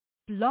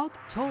Blog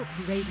Talk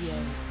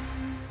Radio.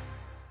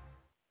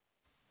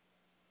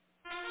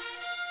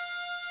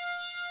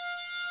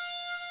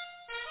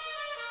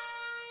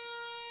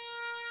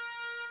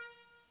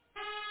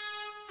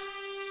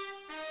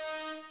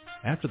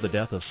 After the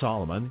death of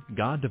Solomon,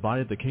 God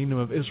divided the kingdom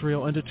of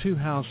Israel into two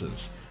houses.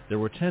 There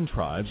were 10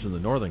 tribes in the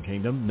northern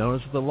kingdom known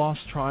as the lost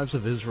tribes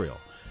of Israel.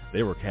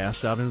 They were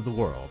cast out into the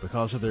world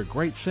because of their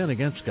great sin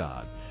against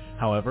God.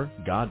 However,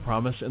 God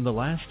promised in the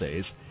last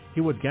days he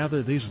would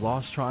gather these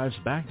lost tribes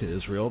back to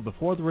Israel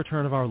before the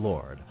return of our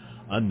Lord.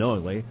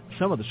 Unknowingly,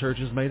 some of the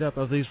churches made up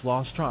of these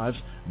lost tribes,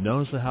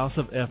 known as the house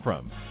of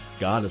Ephraim.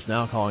 God is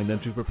now calling them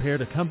to prepare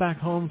to come back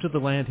home to the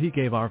land he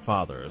gave our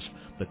fathers.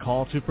 The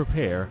call to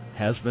prepare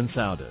has been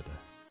sounded.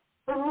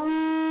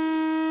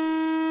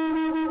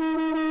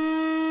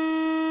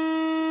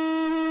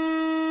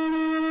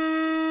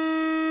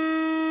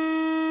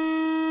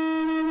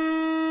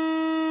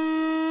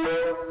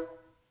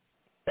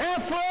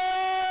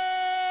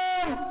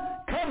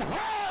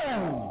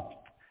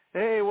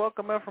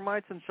 Welcome,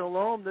 Ephraimites and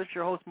Shalom. This is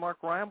your host, Mark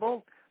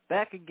Reinbold,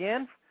 back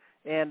again.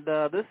 And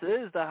this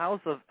is the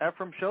House of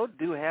Ephraim show.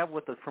 Do have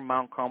with us from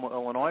Mount Carmel,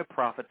 Illinois,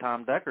 Prophet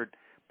Tom Deckard.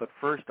 But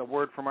first, a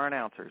word from our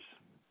announcers.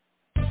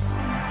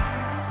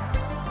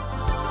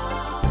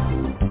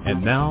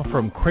 And now,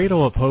 from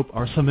Cradle of Hope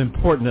are some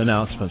important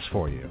announcements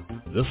for you.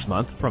 This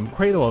month, from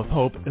Cradle of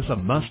Hope is a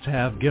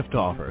must-have gift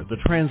offer, the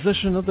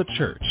transition of the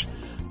church.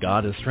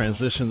 God has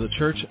transitioned the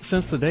church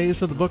since the days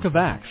of the book of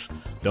Acts.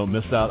 Don't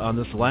miss out on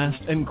this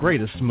last and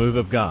greatest move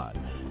of God.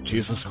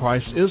 Jesus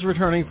Christ is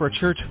returning for a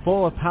church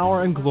full of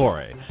power and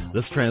glory.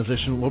 This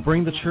transition will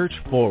bring the church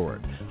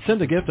forward.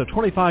 Send a gift of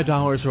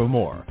 $25 or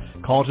more.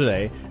 Call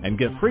today and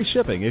get free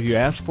shipping if you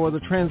ask for the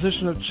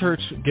Transition of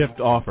Church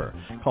gift offer.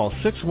 Call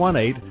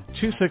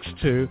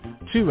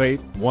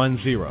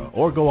 618-262-2810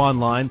 or go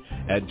online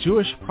at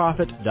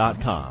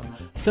jewishprophet.com.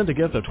 Send a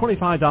gift of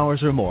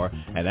 $25 or more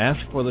and ask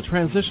for the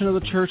Transition of the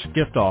Church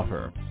gift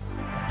offer.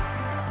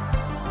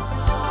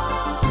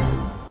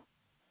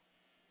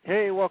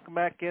 Hey, welcome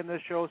back in.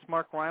 This show is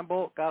Mark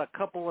Reinbold. Got a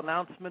couple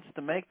announcements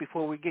to make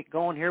before we get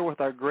going here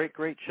with our great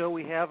show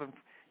we have in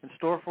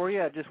store for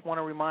you. I just want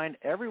to remind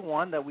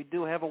everyone that we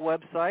do have a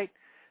website,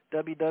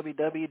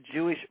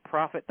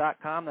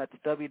 www.jewishprophet.com. That's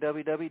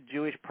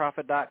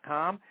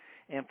www.jewishprophet.com.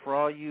 And for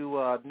all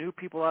you new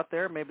people out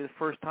there, maybe the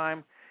first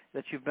time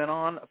that you've been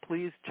on,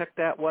 please check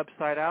that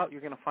website out.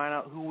 You're going to find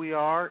out who we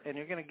are, and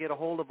you're going to get a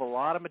hold of a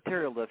lot of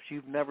material that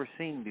you've never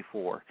seen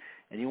before.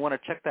 And you want to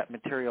check that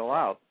material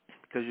out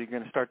because you're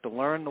going to start to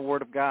learn the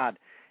Word of God.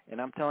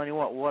 And I'm telling you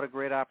what a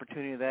great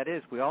opportunity that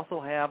is. We also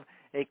have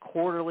a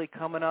quarterly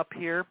coming up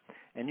here,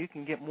 and you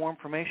can get more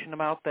information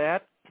about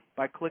that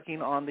by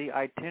clicking on the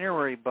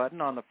itinerary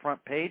button on the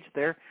front page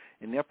there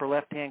in the upper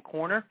left-hand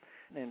corner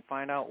and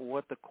find out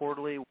what the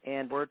quarterly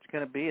and where it's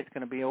going to be. It's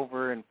going to be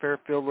over in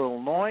Fairfield,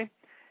 Illinois,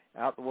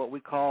 out what we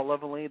call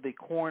lovingly the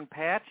Corn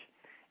Patch.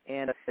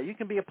 And you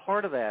can be a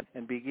part of that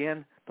and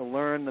begin to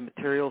learn the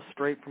material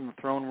straight from the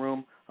throne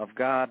room of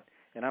God.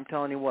 And I'm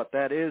telling you what,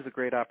 that is a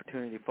great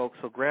opportunity, folks.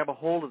 So grab a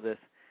hold of this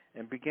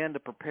and begin to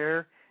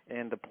prepare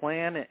and to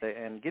plan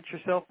and get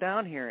yourself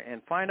down here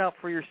and find out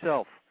for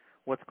yourself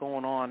what's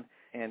going on,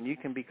 and you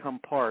can become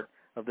part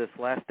of this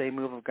last day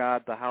move of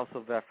God, the House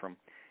of Ephraim.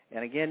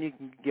 And again, you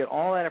can get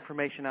all that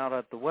information out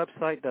at the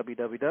website,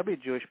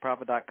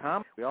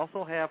 www.jewishprophet.com. We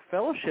also have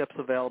fellowships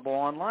available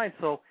online.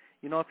 So,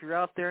 if you're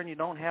out there and you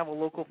don't have a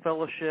local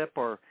fellowship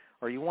or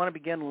you want to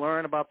begin to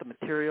learn about the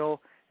material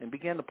and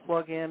begin to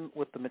plug in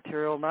with the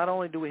material, not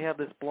only do we have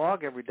this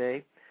blog every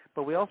day,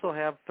 but we also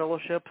have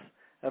fellowships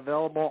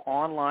available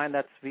online.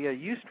 That's via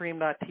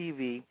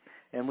ustream.tv,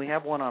 and we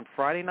have one on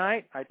Friday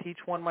night. I teach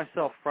one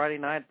myself Friday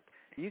night.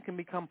 You can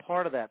become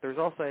part of that. There's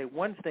also a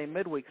Wednesday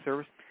midweek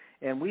service,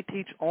 and we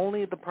teach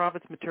only the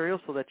prophet's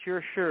material so that you're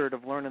assured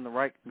of learning the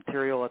right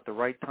material at the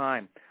right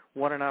time.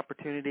 What an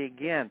opportunity,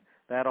 again,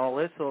 that all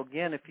is. So,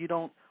 again, if you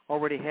don't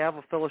already have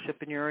a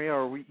fellowship in your area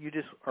or you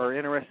just are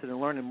interested in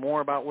learning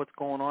more about what's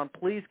going on,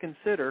 please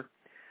consider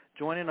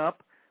joining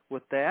up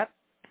with that.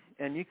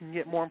 And you can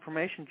get more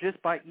information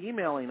just by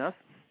emailing us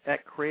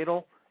at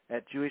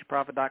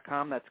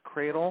cradle@jewishprophet.com. That's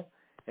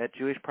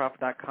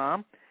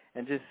cradle@jewishprophet.com.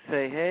 And just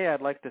say, hey,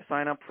 I'd like to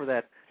sign up for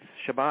that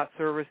Shabbat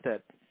service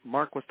that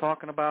Mark was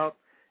talking about,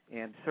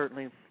 and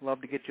certainly love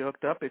to get you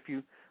hooked up. If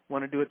you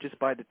want to do it just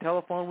by the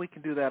telephone, we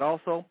can do that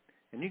also.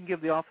 And you can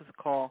give the office a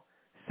call,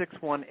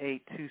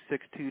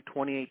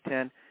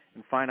 618-262-2810,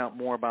 and find out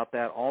more about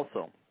that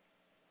also.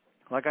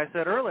 Like I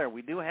said earlier,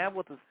 we do have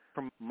with us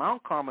from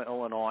Mount Carmel,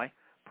 Illinois,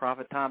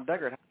 Prophet Tom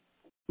Deckard.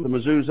 The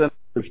mezuzah,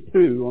 there's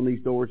 2 on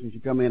these doors as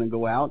you come in and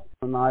go out.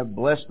 And I've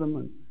blessed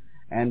them,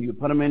 and you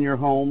put them in your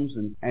homes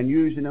and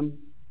using them.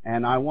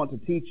 And I want to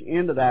teach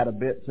into that a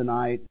bit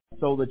tonight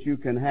so that you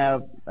can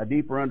have a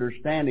deeper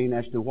understanding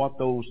as to what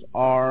those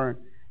are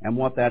and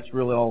what that's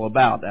really all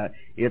about.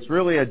 It's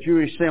really a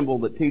Jewish symbol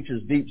that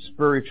teaches deep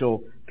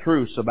spiritual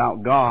truths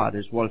about God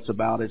is what it's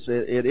about.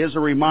 It is a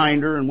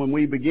reminder, and when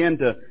we begin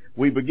to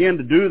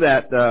do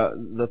that,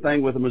 the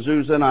thing with the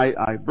mezuzah, and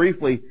I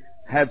briefly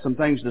had some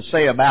things to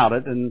say about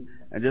it, and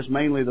and just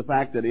mainly the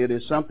fact that it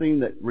is something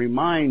that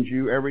reminds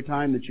you every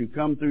time that you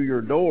come through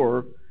your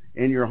door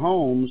in your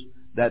homes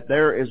that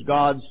there is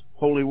God's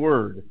holy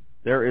word.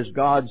 There is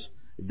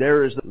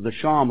the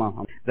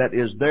Shama that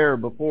is there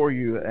before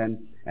you.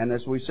 And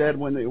as we said,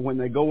 when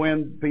they go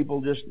in,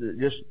 people just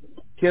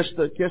kiss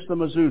the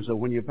mezuzah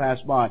when you pass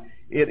by.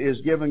 It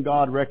is giving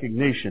God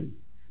recognition.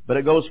 But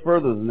it goes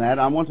further than that.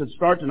 I want to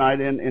start tonight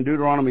in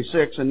Deuteronomy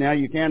 6, and now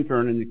you can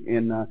turn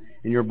in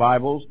your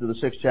Bibles to the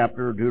 6th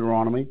chapter of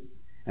Deuteronomy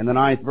and the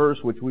 9th verse,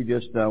 which we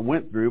just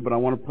went through. But I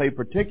want to pay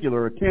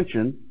particular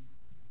attention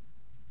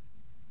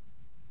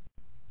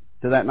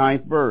to that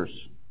 9th verse,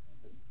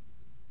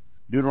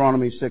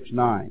 Deuteronomy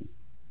 6:9.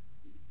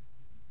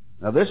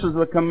 Now this is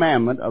the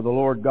commandment of the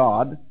Lord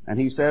God, and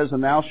He says,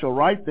 "And thou shalt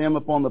write them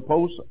upon the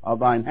posts of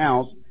thine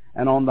house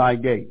and on thy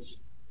gates."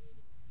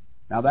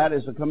 Now that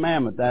is a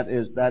commandment. That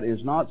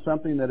is not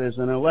something that is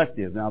an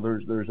elective. Now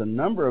there's a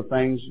number of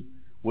things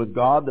with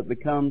God that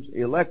becomes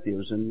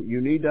electives, and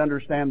you need to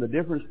understand the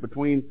difference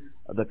between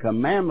the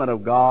commandment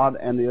of God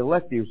and the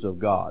electives of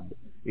God.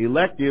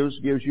 Electives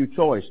gives you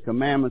choice.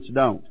 Commandments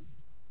don't.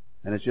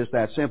 And it's just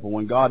that simple.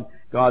 When God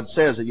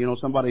says it,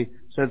 somebody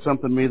said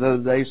something to me the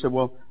other day, said,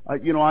 well, I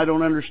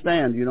don't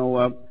understand,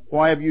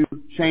 why have you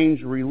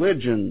changed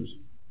religions?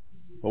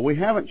 Well, we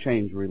haven't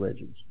changed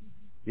religions.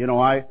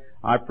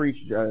 I preach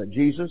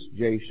Jesus,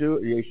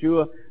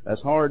 Yeshua, as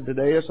hard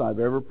today as I've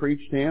ever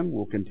preached Him.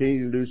 We'll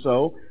continue to do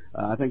so.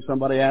 I think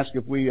somebody asked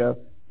if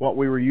what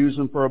we were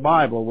using for a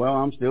Bible. Well,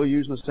 I'm still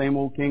using the same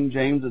old King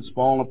James that's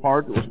fallen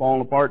apart, that was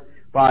falling apart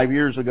 5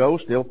 years ago,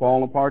 still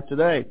falling apart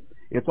today.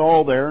 It's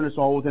all there, and it's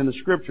all within the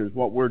Scriptures.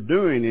 What we're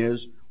doing is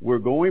we're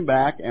going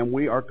back and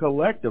we are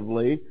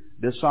collectively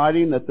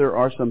deciding that there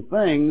are some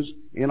things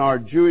in our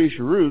Jewish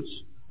roots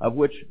of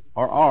which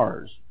are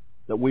ours,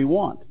 that we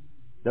want.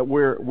 That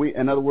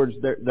in other words,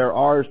 they're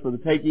ours for the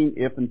taking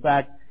if, in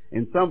fact,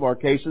 in some of our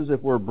cases,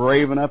 if we're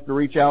brave enough to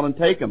reach out and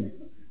take them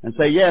and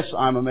say, yes,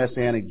 I'm a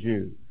Messianic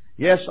Jew.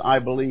 Yes, I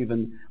believe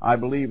in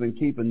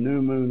keeping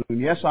new moon.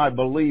 Yes, I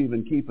believe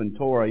in keeping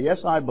Torah.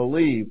 Yes, I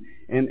believe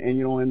in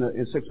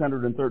the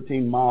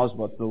 613 miles,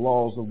 but the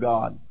laws of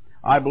God.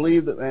 I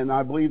believe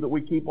that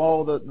we keep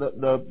all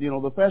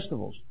the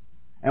festivals.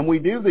 And we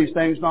do these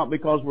things not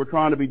because we're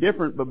trying to be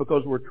different, but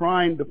because we're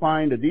trying to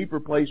find a deeper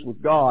place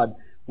with God,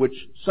 which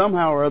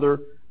somehow or other,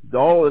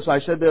 as I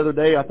said the other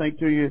day, I think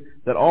to you,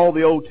 that all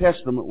the Old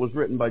Testament was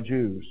written by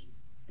Jews.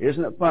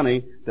 Isn't it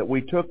funny that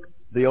we took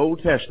the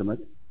Old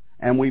Testament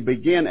and we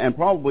begin, and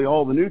probably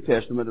all the New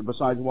Testament,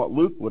 besides what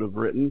Luke would have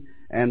written,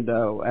 and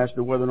as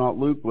to whether or not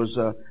Luke was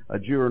a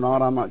Jew or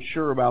not, I'm not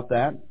sure about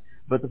that.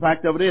 But the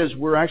fact of it is,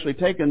 we're actually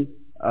taking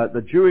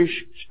the Jewish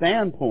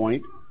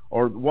standpoint,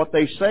 or what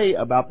they say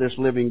about this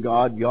living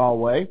God,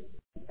 Yahweh,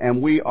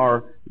 and we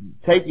are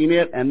taking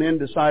it and then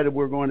decided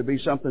we're going to be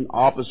something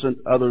opposite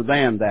other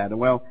than that. And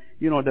well,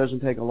 it doesn't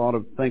take a lot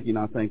of thinking,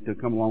 I think, to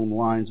come along the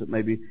lines that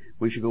maybe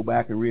we should go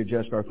back and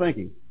readjust our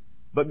thinking.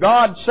 But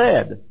God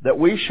said that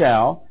we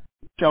shall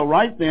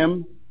write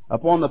them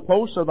upon the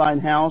posts of thine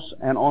house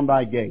and on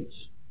thy gates.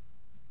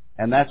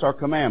 And that's our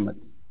commandment.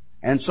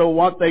 And so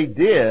what they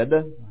did,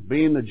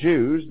 being the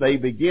Jews, they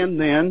begin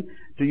then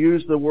to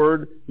use the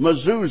word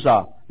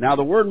mezuzah. Now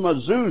the word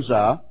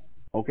mezuzah,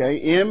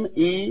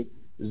 M-E-Z-U-Z-A-H,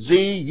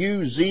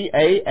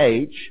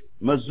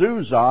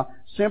 mezuzah,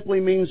 simply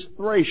means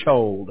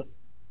threshold.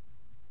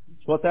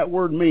 That's what that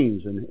word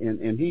means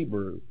in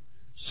Hebrew.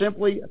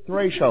 Simply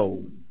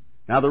threshold.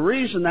 Now the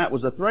reason that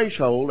was a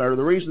threshold, or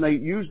the reason they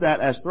used that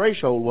as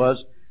threshold,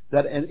 was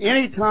that at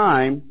any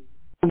time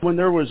when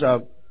there was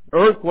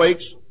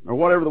earthquakes or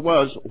whatever there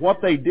was,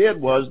 what they did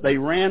was they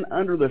ran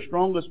under the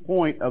strongest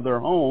point of their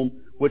home,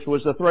 which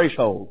was the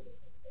threshold.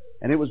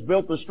 And it was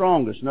built the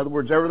strongest. In other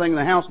words, everything in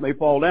the house may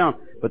fall down,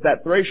 but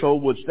that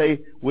threshold would stay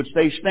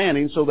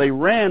standing. So they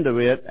ran to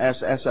it as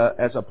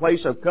a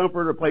place of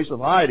comfort, a place of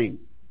hiding.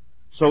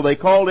 So they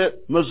called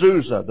it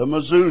mezuzah,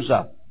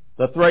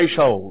 the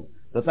threshold,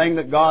 the thing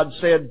that God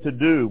said to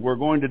do, we're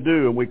going to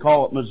do, and we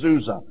call it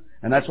mezuzah.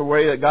 And that's the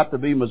way it got to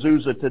be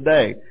mezuzah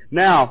today.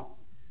 Now,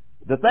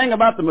 the thing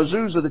about the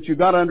mezuzah that you've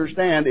got to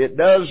understand, it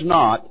does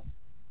not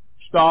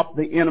stop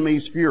the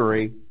enemy's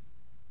fury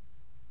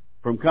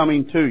from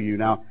coming to you.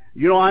 Now,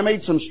 I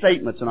made some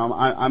statements, and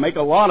I make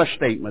a lot of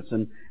statements,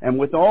 and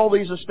with all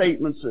these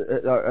statements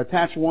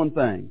attach one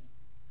thing.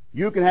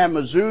 You can have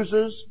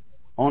mezuzahs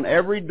on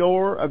every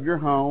door of your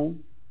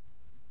home.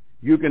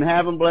 You can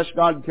have them, bless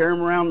God, carry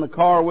them around in the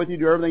car with you,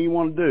 do everything you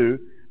want to do,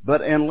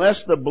 but unless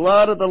the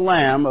blood of the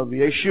Lamb of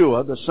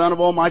Yeshua, the Son of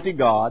Almighty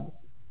God,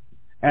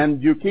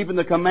 and you're keeping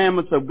the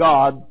commandments of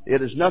God,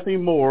 it is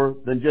nothing more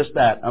than just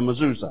that, a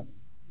mezuzah.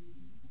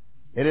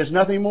 It is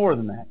nothing more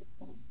than that.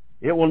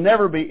 It will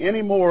never be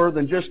any more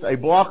than just a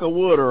block of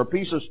wood or a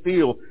piece of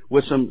steel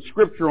with some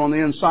scripture on the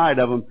inside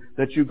of them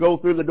that you go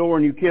through the door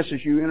and you kiss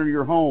as you enter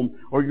your home,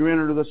 or you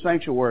enter the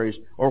sanctuaries,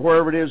 or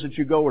wherever it is that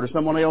you go, or to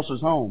someone else's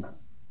home.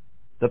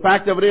 The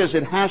fact of it is,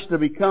 it has to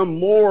become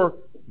more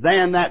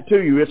than that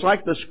to you. It's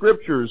like the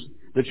scriptures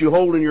that you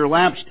hold in your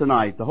laps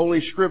tonight, the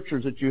Holy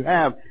Scriptures that you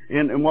have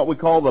in what we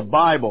call the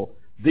Bible.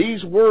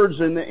 These words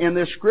in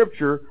this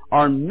Scripture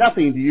are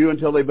nothing to you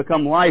until they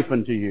become life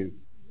unto you.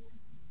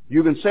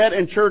 You can sit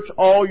in church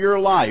all your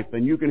life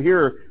and you can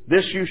hear,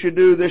 this you should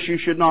do, this you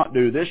should not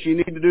do, this you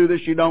need to do,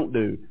 this you don't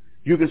do.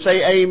 You can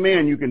say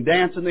amen, you can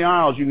dance in the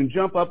aisles, you can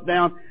jump up,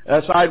 down,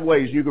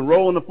 sideways, you can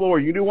roll on the floor,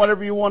 you do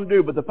whatever you want to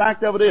do. But the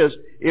fact of it is,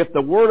 if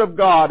the Word of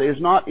God is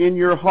not in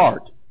your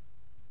heart,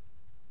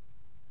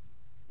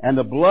 and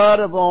the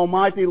blood of the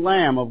Almighty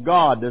Lamb of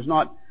God does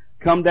not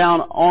come down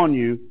on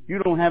you, you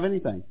don't have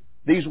anything.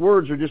 These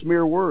words are just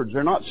mere words.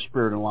 They're not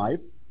spirit and life.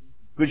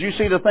 Because you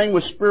see, the thing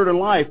with spirit and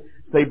life,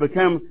 they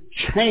become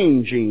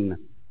changing.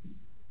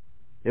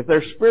 If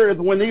they're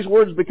spirit, when these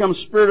words become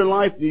spirit and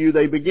life to you,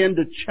 they begin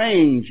to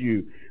change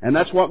you. And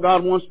that's what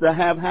God wants to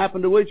have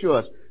happen to each of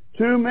us.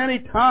 Too many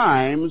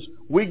times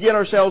we get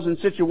ourselves in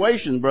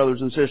situations,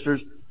 brothers and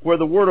sisters, where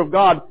the Word of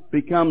God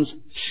becomes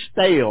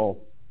stale.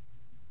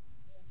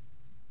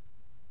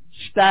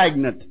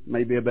 Stagnant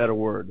may be a better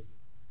word.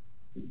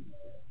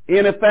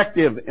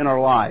 Ineffective in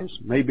our lives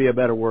may be a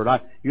better word.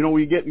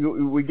 We get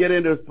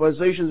into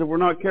positions if we're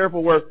not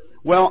careful where,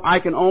 well, I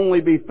can only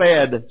be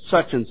fed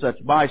such and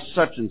such by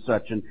such and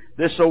such and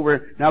this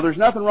over. Now, there's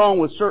nothing wrong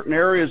with certain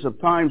areas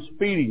of times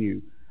feeding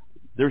you.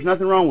 There's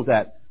nothing wrong with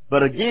that.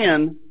 But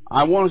again,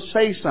 I want to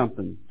say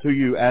something to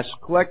you as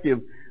a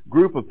collective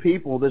group of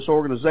people, this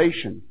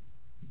organization.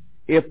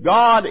 If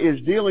God is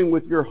dealing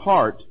with your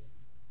heart,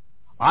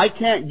 I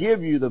can't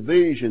give you the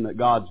vision that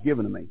God's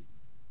given to me.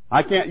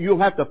 You'll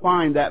have to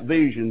find that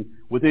vision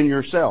within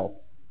yourself.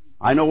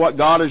 I know what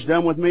God has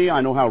done with me.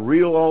 I know how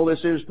real all this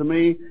is to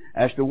me.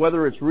 As to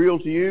whether it's real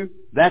to you,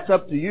 that's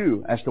up to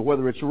you as to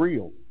whether it's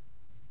real.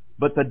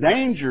 But the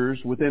dangers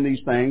within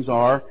these things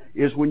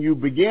is when you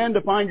begin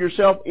to find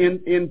yourself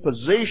in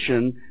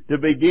position to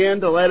begin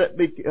to let it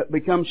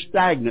become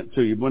stagnant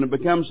to you. When it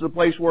becomes the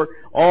place where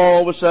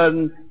all of a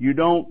sudden you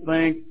don't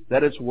think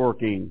that it's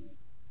working.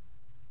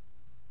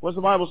 What does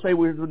the Bible say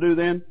we have to do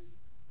then?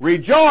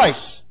 Rejoice!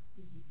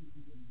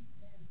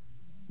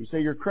 You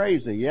say you're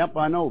crazy. Yep,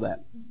 I know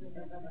that.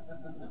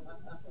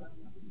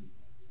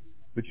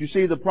 But you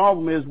see, the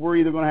problem is we're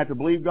either going to have to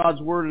believe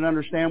God's Word and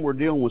understand we're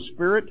dealing with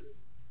spirit,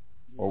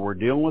 or we're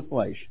dealing with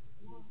flesh.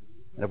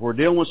 And if we're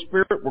dealing with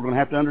spirit, we're going to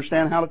have to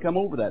understand how to come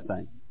over that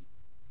thing.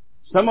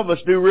 Some of us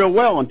do real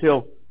well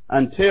until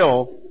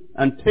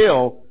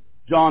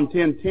John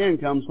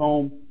 10:10 comes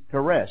home to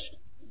rest.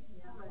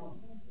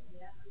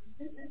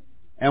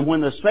 And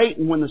when the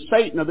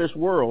Satan of this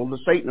world, the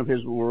Satan of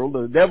his world,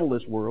 the devil of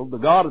this world, the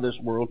god of this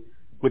world,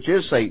 which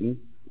is Satan,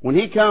 when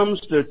he comes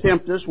to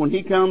tempt us, when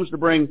he comes to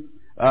bring,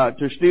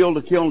 to steal,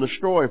 to kill, and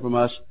destroy from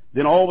us,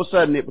 then all of a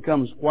sudden it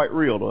becomes quite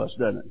real to us,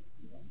 doesn't it?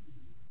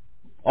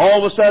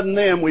 All of a sudden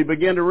then we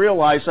begin to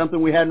realize something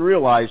we hadn't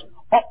realized.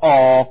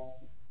 I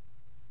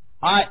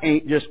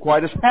ain't just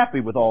quite as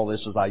happy with all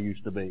this as I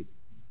used to be.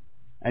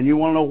 And you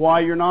want to know why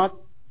you're not?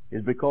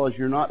 It's because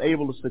you're not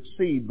able to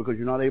succeed, because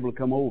you're not able to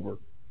come over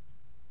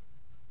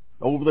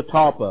the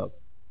top of.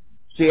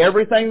 See,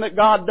 everything that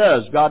God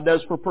does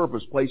for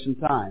purpose, place, and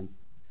time.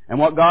 And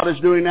what God is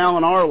doing now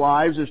in our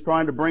lives is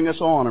trying to bring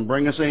us on and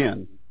bring us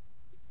in.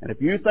 And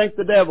if you think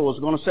the devil is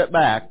going to sit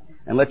back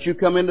and let you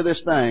come into this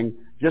thing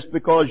just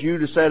because you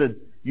decided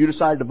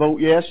to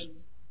vote yes,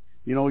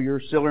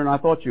 you're sillier than I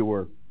thought you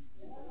were.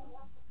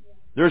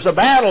 There's a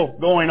battle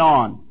going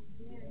on.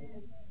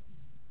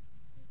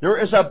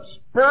 There is a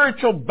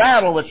spiritual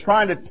battle that's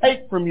trying to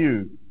take from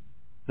you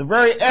the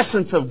very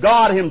essence of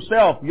God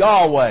Himself,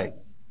 Yahweh,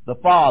 the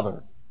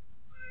Father.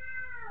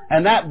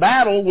 And that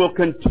battle will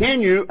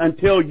continue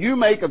until you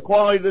make a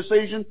quality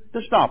decision to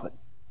stop it.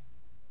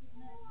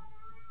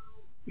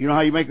 You know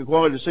how you make a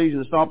quality decision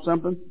to stop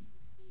something?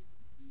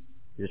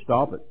 You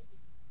stop it.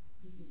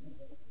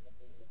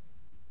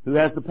 Who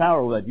has the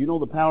power of that? You know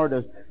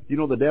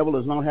the devil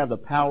does not have the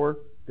power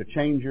to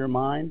change your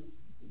mind?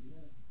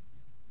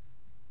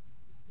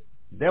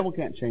 The devil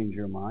can't change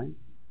your mind.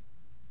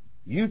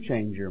 You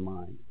change your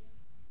mind.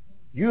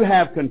 You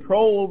have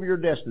control over your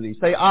destiny.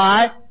 Say,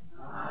 I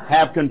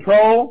have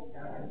control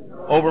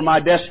over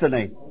my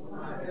destiny.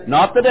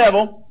 Not the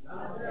devil,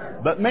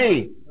 but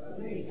me.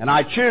 And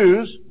I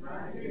choose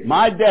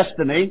my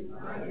destiny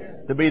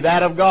to be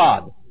that of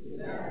God.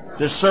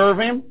 To serve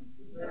Him,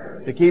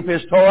 to keep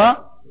His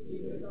Torah,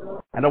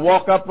 and to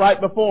walk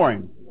upright before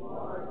Him.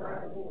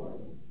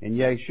 In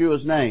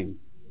Yeshua's name.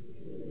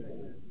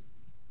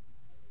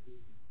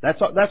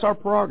 That's our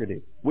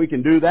prerogative. We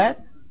can do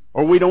that,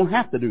 or we don't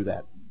have to do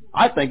that.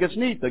 I think it's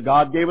neat that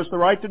God gave us the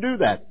right to do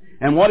that.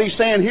 And what He's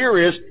saying here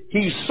is,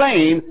 He's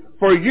saying,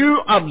 for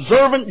you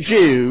observant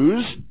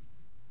Jews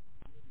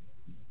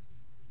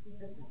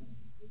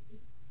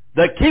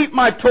that keep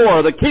my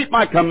Torah, that keep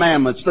my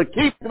commandments, that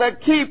keep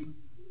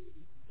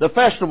the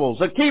festivals,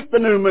 that keep the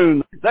new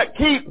moon, that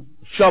keep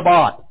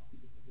Shabbat.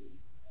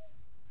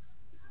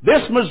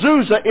 This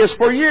mezuzah is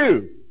for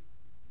you.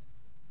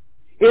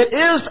 It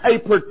is a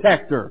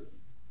protector.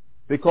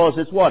 Because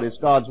it's what? It's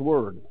God's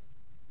Word.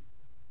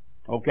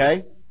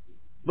 Okay?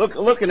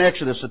 Look in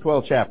Exodus, the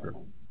 12th chapter.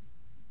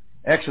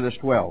 Exodus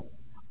 12.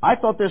 I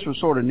thought this was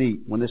sort of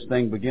neat when this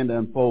thing began to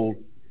unfold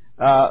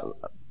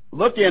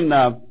Look in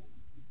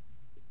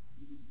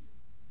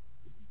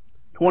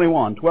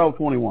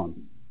 12:21.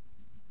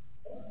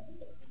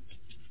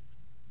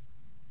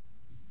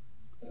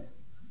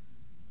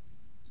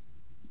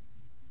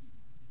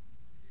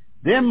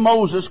 Then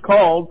Moses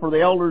called for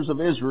the elders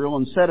of Israel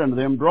and said unto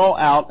them, Draw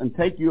out and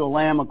take you a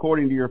lamb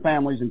according to your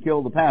families and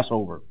kill the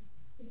Passover.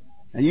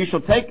 And you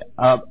shall take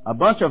a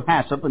bunch of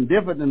hyssop and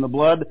dip it in the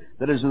blood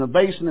that is in the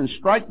basin and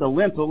strike the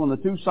lintel and the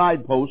two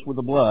side posts with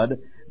the blood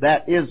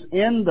that is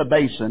in the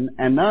basin,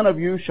 and none of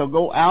you shall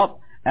go out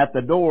at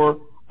the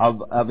door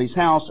of his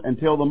house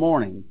until the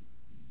morning.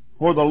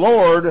 For the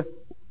Lord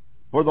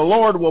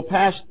will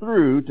pass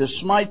through to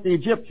smite the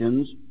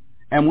Egyptians,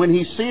 and when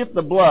he seeth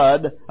the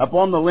blood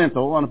upon the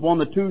lintel and upon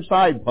the two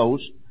side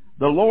posts,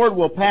 the Lord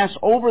will pass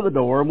over the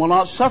door and will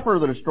not suffer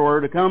the destroyer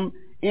to come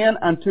in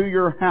unto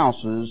your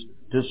houses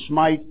to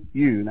smite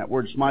you. And that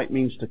word smite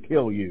means to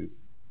kill you.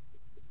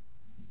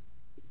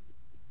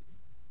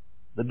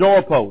 The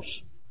doorposts,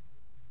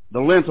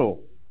 the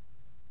lintel,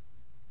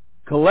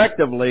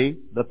 collectively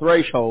the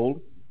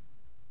threshold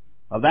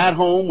of that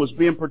home was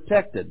being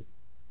protected.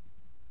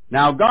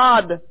 Now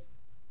God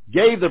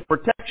gave the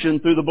protection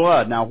through the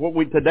blood. Now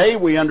today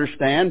we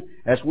understand,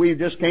 as we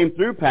just came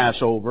through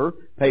Passover,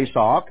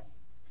 Pesach,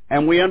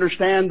 and we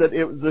understand that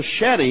it was the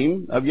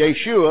shedding of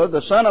Yeshua,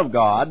 the Son of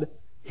God,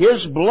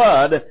 His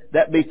blood,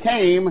 that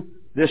became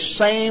this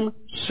same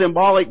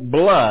symbolic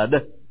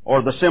blood,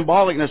 or the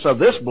symbolicness of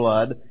this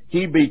blood,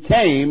 He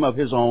became of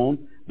His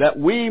own, that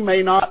we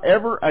may not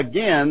ever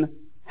again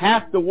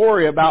have to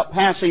worry about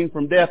passing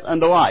from death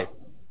unto life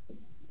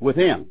with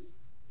Him.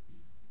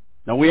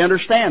 Now we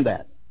understand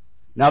that.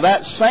 Now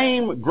that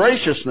same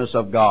graciousness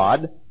of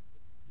God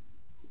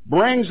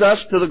brings us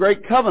to the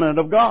great covenant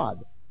of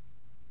God.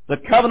 The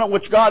covenant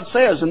which God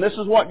says, and this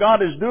is what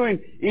God is doing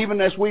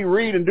even as we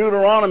read in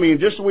Deuteronomy and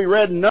just as we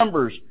read in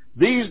Numbers.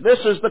 This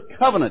is the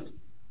covenant.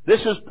 This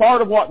is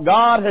part of what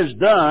God has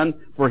done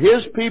for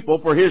His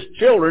people, for His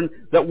children,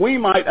 that we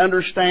might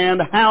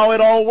understand how it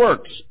all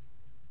works.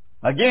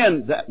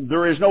 Again,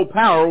 there is no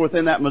power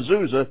within that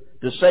mezuzah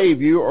to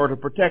save you or to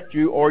protect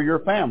you or your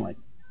family.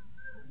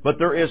 But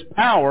there is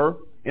power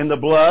in the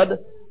blood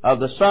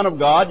of the Son of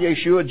God,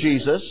 Yeshua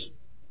Jesus.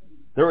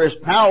 There is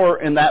power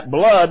in that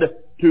blood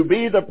to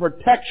be the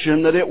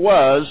protection that it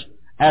was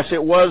as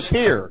it was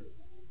here.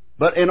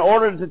 But in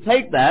order to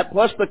take that,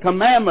 plus the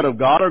commandment of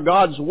God, or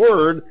God's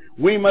Word,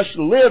 we must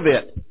live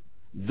it.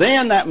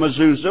 Then that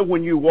mezuzah,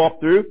 when you walk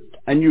through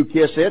and you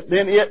kiss it,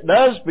 then it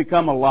does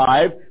become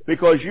alive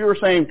because you're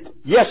saying,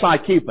 yes, I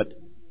keep it.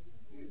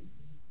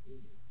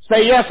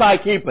 Say, yes, I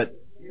keep it.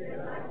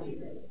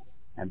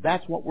 And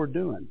that's what we're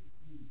doing.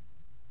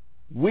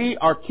 We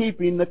are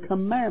keeping the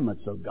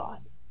commandments of God.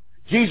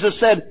 Jesus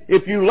said,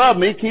 if you love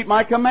me, keep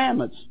my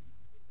commandments.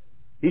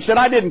 He said,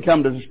 I didn't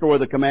come to destroy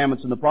the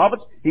commandments and the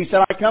prophets. He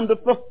said, I come to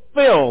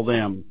fulfill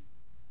them.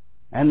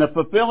 And the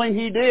fulfilling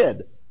He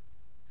did.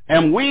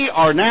 And we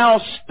are now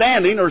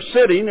standing or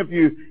sitting,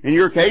 in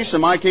your case,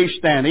 in my case,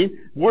 standing.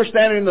 We're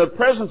standing in the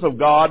presence of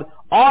God,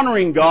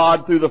 honoring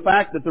God through the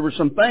fact that there were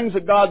some things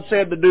that God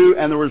said to do,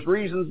 and there was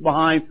reasons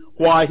behind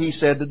why He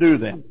said to do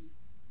them.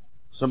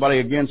 Somebody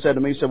again said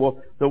to me, said,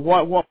 well,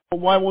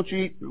 why won't you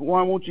eat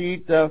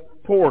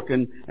pork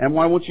and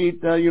why won't you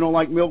eat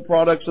like milk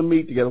products and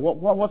meat together?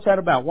 What's that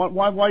about?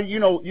 Why you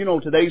know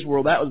today's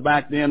world, that was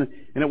back then,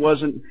 and it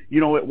wasn't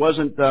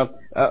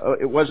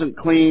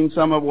clean,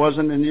 some of it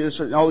wasn't,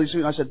 and all these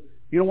things. I said,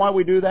 you know why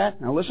we do that?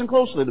 Now listen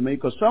closely to me,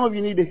 because some of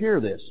you need to hear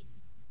this.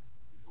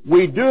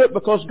 We do it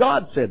because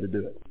God said to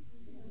do it.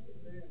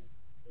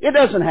 It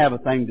doesn't have a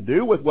thing to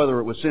do with whether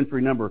it was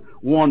century number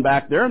 1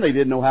 back there and they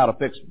didn't know how to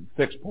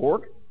fix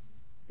pork.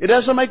 It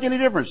doesn't make any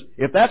difference.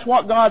 If that's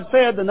what God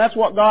said, then that's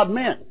what God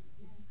meant.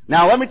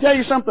 Now let me tell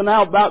you something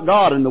now about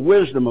God and the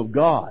wisdom of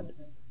God.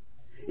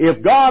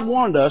 If God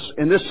wanted us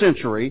in this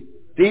century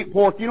to eat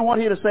pork, you know what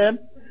He'd have said?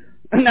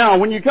 Now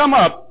when you come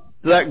up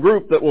to that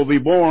group that will be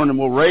born and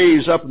will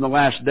raise up in the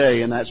last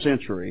day in that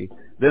century,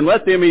 then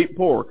let them eat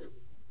pork.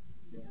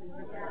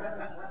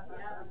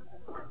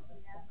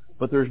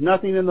 But there's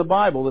nothing in the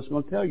Bible that's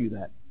going to tell you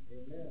that.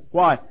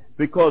 Why?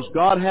 Because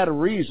God had a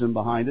reason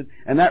behind it,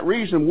 and that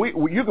reason,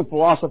 you can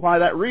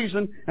philosophize that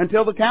reason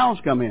until the cows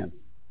come in.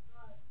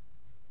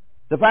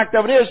 The fact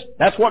of it is,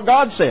 that's what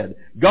God said.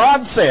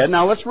 God said,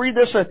 now let's read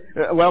this,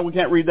 we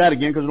can't read that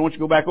again because I don't want you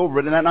to go back over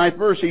it. In that 9th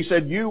verse, He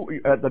said, you,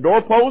 at the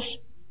doorposts,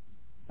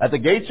 at the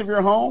gates of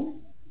your home,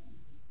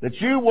 that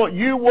you will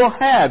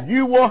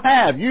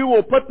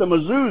put the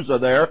mezuzah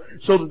there,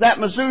 so that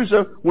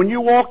mezuzah, when you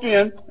walk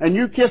in and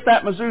you kiss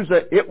that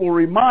mezuzah, it will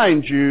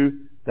remind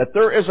you that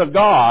there is a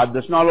God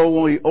that's not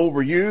only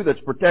over you, that's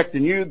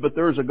protecting you, but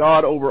there is a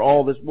God over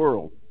all this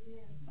world.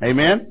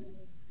 Amen?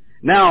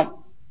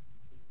 Now,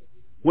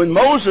 when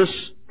Moses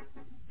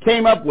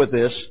came up with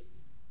this,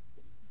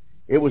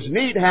 it was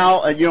neat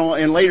how,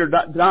 in later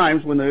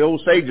times when the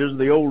old sages,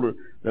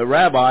 the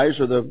rabbis,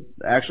 or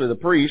the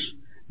priests,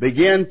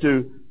 began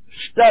to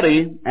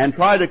study and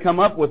try to come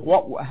up with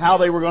how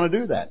they were going to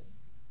do that.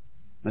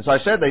 As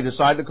I said, they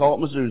decided to call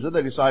it mezuzah.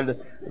 They decided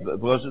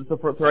because it's the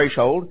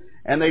threshold,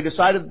 and they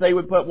decided that they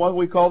would put what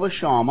we call the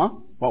Shema,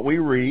 what we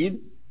read,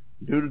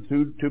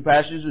 two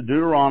passages of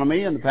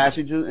Deuteronomy and the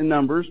passage in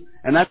Numbers,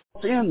 and that's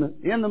in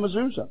the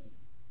mezuzah.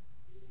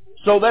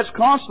 So that's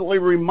constantly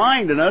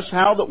reminding us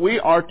how that we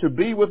are to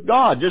be with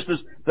God, just as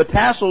the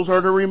tassels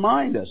are to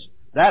remind us.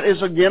 That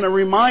is again a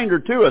reminder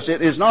to us.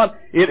 It is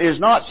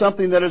not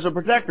something that is a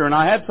protector. And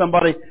I had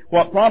somebody,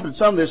 what prompted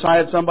some of this, I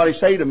had somebody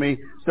say to me,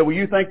 so well,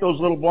 you think those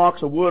little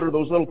blocks of wood or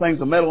those little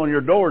things of metal on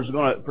your doors is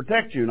going to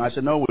protect you? And I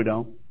said, no, we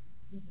don't.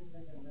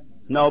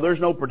 No, there's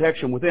no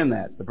protection within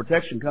that. The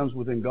protection comes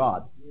within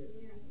God.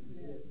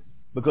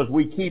 Because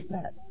we keep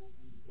that.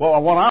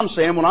 Well, what I'm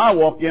saying, when I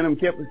walk in and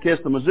kiss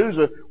the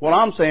mezuzah, what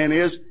I'm saying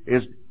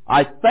is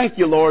I thank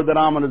you, Lord, that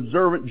I'm an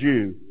observant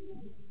Jew.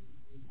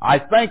 I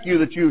thank you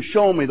that you've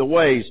shown me the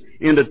ways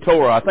into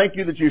Torah. I thank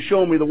you that you've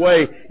shown me the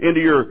way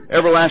into your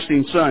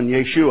everlasting Son,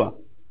 Yeshua.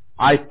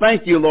 I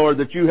thank you, Lord,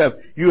 that you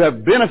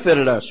have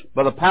benefited us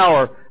by the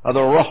power of the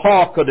Ruach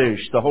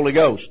HaKodesh, the Holy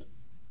Ghost.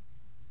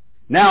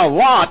 Now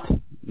Lot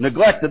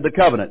neglected the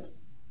covenant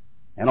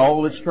and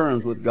all its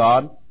terms with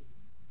God.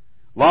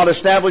 Lot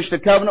established a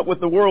covenant with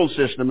the world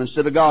system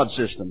instead of God's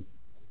system.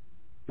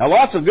 Now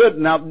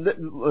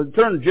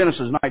turn to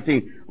Genesis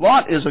 19.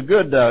 Lot is a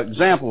good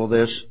example of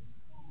this.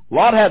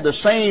 Lot had the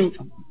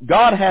same,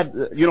 Lot had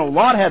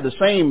the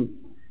same,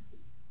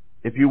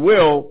 if you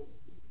will,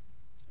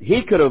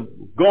 he could have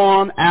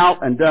gone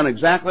out and done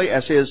exactly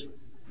as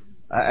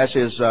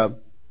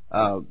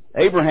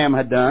Abraham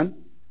had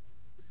done.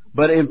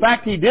 But in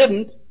fact he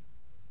didn't,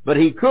 but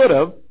he could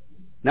have.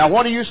 Now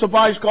what do you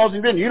suppose caused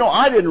him didn't?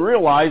 I didn't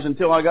realize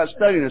until I got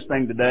studying this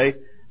thing today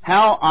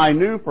how I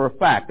knew for a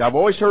fact. I've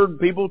always heard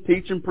people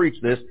teach and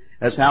preach this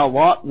as how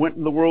Lot went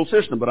in the world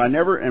system, but I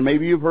never, and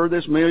maybe you've heard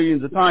this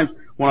millions of times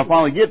when I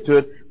finally get to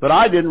it, but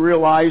I didn't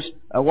realize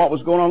what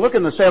was going on. Look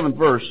in the 7th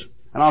verse,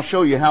 and I'll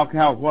show you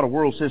what a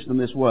world system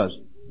this was.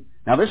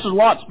 Now this is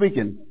Lot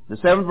speaking, the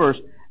 7th verse,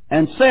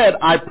 and said,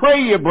 I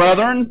pray you,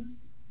 brethren.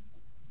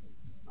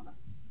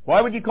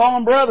 Why would you call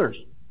them brothers?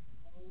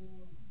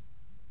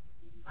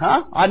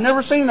 Huh? I'd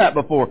never seen that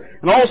before.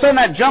 And all of a sudden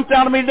that jumped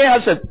out of me today.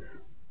 I said,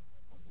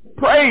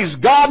 praise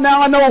God,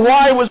 now I know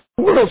why it was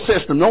a world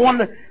system. No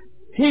wonder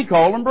he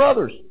called them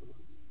brothers.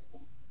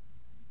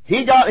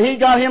 He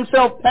got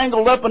himself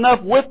tangled up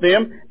enough with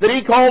them that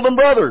he called them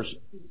brothers.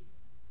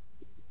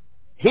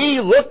 He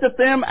looked at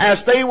them as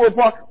they were.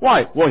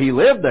 Why? Well, he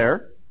lived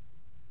there.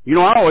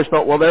 I always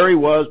thought, well, there he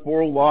was,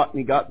 poor old Lot, and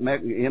he got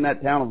in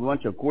that town with a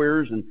bunch of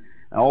queers, and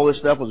all this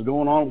stuff was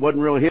going on. It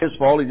wasn't really his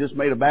fault. He just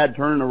made a bad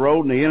turn in the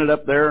road, and he ended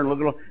up there,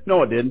 and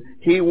no, it didn't.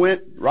 He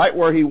went right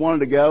where he wanted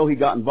to go. He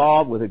got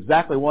involved with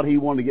exactly what he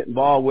wanted to get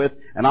involved with,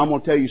 and I'm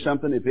going to tell you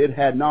something. If it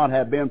had not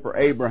have been for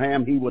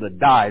Abraham, he would have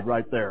died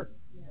right there.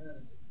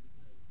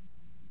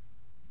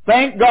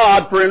 Thank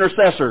God for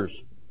intercessors.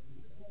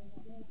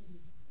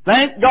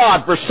 Thank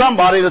God for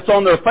somebody that's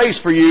on their face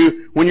for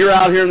you when you're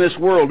out here in this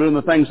world doing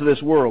the things of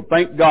this world.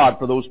 Thank God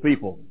for those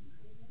people.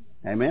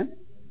 Amen?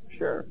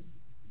 Sure.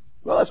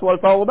 Well, that's what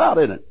it's all about,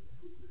 isn't it?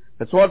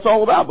 That's what it's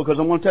all about, because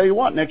I'm going to tell you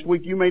what, next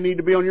week you may need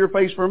to be on your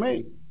face for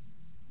me.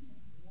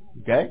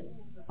 Okay?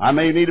 I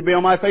may need to be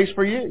on my face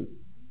for you.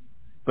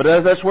 But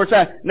that's where it's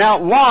at.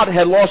 Now, Lot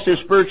had lost his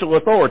spiritual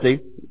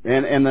authority.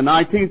 In the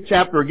 19th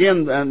chapter,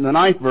 again, in the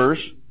 9th verse,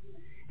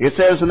 it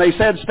says, and they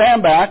said,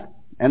 stand back.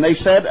 And they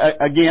said,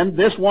 again,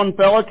 this one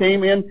fellow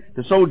came in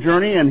to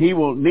sojourning, and he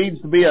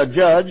needs to be a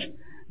judge.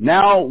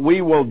 Now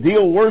we will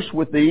deal worse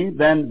with thee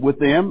than with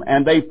them.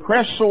 And they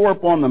pressed sore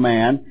upon the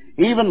man,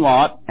 even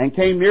Lot, and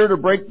came near to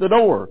break the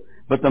door.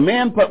 But the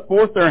men put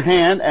forth their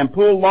hand and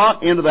pulled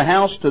Lot into the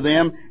house to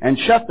them and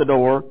shut the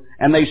door.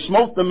 And they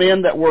smote the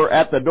men that were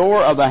at the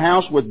door of the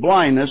house with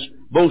blindness,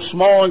 both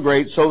small and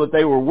great, so that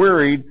they were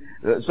wearied,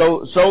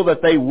 so that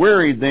they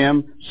wearied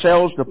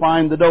themselves to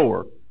find the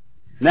door.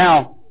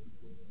 Now,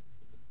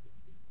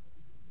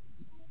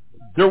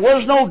 there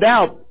was no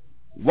doubt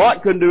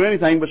Lot couldn't do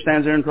anything but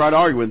stand there and try to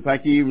argue with him. In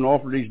fact, he even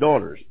offered his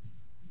daughters,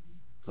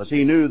 because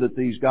he knew that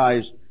these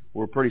guys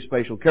were pretty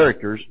special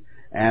characters,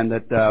 and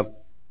that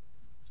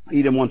he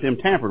didn't want them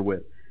tampered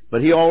with.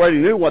 But he already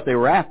knew what they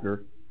were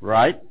after,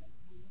 right?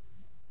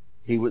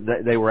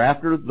 They were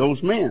after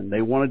those men.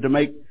 They wanted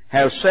to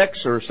have sex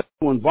or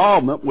sexual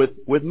involvement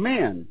with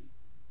men.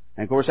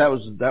 And of course, that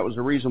was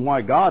the reason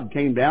why God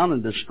came down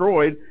and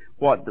destroyed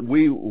what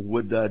we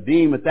would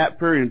deem at that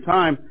period in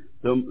time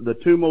the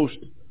two most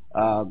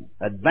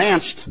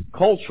advanced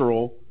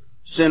cultural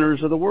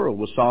centers of the world,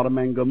 was Sodom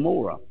and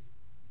Gomorrah.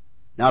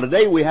 Now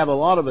today we have a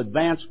lot of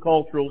advanced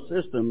cultural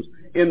systems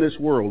in this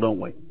world, don't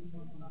we?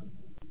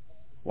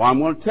 Well, I'm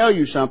going to tell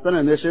you something,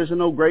 and this isn't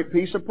no great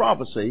piece of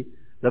prophecy.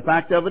 The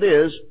fact of it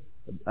is,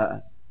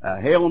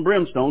 hail and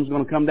brimstone is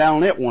going to come down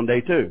on it one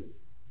day too.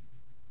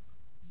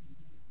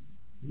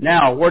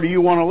 Now, where do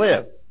you want to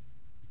live?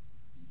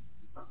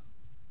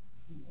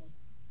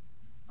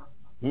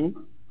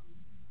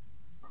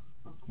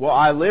 Well,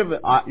 I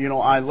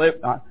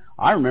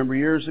remember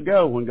years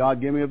ago when God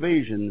gave me a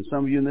vision, and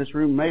some of you in this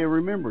room may have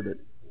remembered it.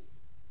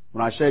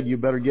 when I said you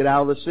better get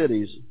out of the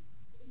cities.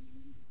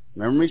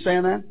 Remember me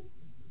saying that?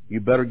 You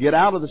better get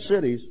out of the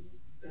cities.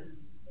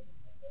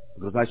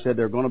 Because I said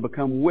they're going to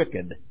become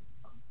wicked.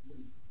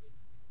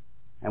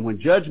 And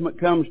when judgment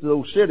comes to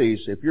those cities,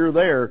 if you're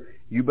there,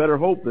 you better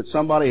hope that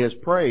somebody has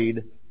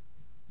prayed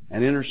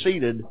and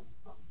interceded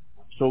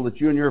so that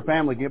you and your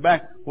family get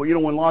back. Well, you know,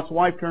 when Lot's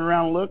wife turned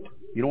around and looked,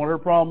 you know what her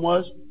problem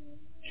was?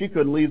 She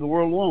couldn't leave the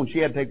world alone. She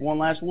had to take one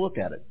last look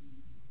at it.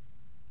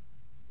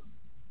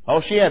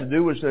 All she had to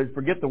do was to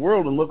forget the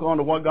world and look on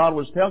to what God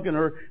was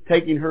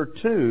taking her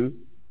to.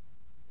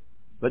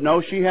 But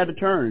no, she had to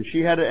turn.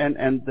 She had to,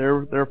 and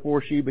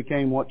therefore she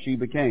became what she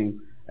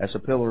became, as a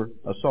pillar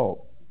of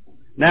salt.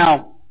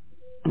 Now,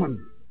 the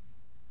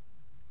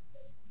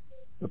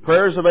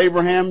prayers of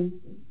Abraham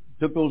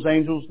took those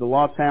angels to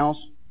Lot's house.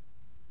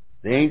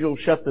 The angels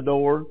shut the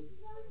door.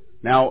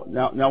 Now,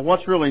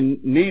 what's really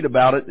neat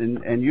about it,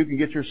 and you can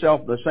get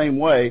yourself the same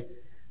way,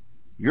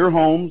 your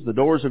homes, the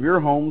doors of your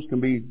homes can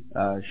be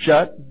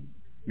shut.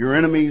 Your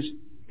enemies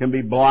can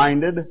be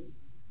blinded.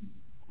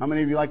 How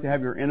many of you like to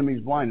have your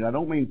enemies blinded? I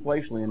don't mean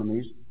fleshly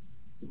enemies.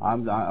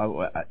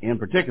 In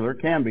particular,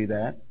 can be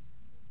that.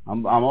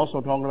 I'm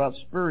also talking about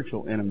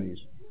spiritual enemies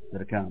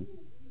that come.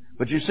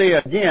 But you see,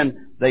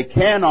 again, they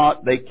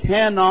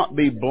cannot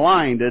be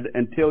blinded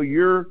until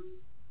you're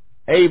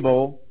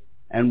able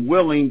and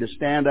willing to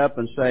stand up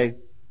and say,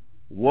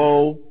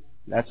 "Whoa,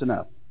 that's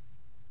enough.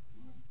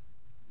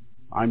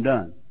 I'm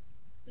done.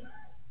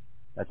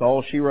 That's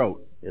all she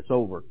wrote. It's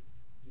over.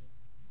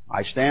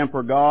 I stand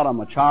for God.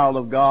 I'm a child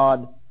of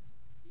God.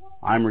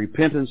 I'm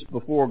repentance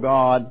before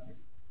God.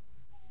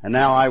 And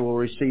now I will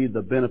receive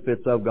the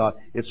benefits of God."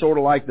 It's sort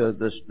of like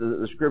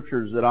the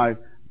scriptures that I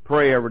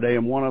pray every day,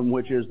 and one of them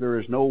which is, "There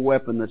is no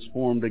weapon that's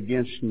formed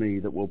against me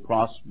that will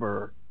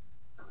prosper,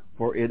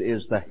 for it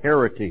is the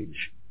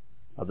heritage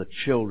of the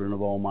children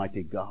of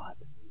Almighty God."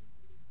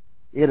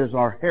 It is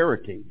our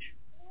heritage.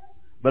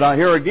 But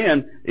here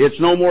again, it's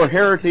no more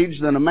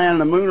heritage than a man in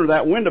the moon or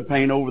that window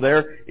pane over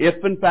there,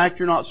 if in fact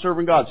you're not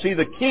serving God. See,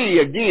 the key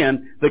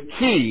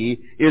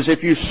is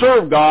if you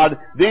serve God,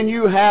 then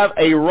you have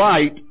a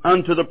right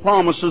unto the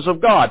promises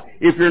of God.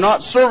 If you're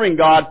not serving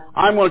God,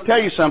 I'm going to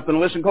tell you something,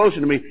 listen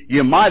closely to me,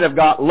 you might have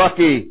got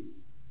lucky.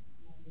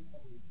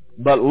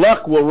 But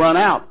luck will run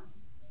out.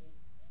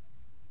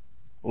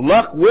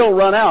 Luck will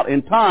run out.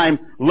 In time,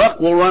 luck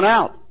will run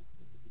out.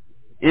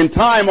 In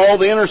time, all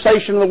the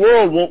intercession of the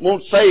world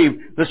won't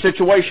save the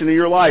situation in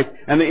your life,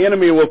 and the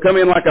enemy will come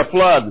in like a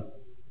flood.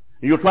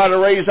 You'll try to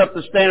raise up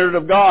the standard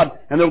of God,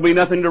 and there'll be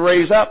nothing to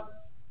raise up.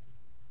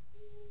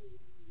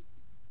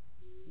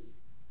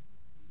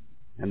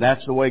 And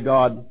that's the way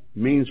God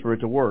means for it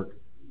to work.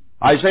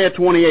 Isaiah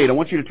 28. I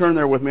want you to turn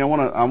there with me. I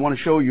want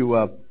to show you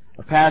a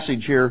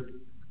passage here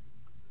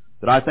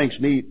that I think's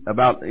neat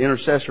about the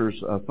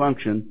intercessor's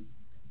function.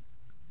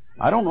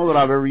 I don't know that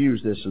I've ever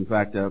used this. In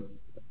fact,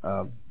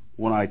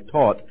 when I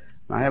taught,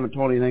 I haven't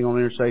taught anything on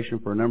intercession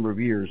for a number of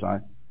years. I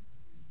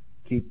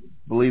keep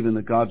believing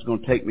that God's going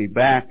to take me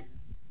back,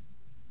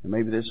 and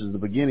maybe this is the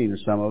beginning of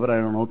some of it. I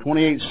don't know.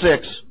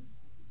 28:6.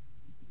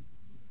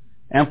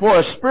 "And for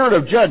a spirit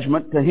of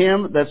judgment to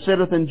him that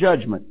sitteth in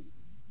judgment."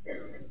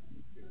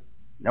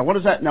 Now, what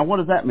does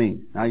that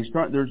mean? Now, he's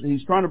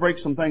trying to break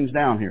some things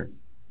down here.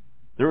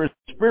 There is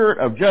a spirit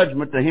of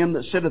judgment to him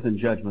that sitteth in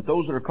judgment.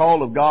 Those that are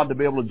called of God to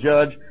be able to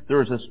judge,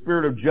 there is a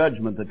spirit of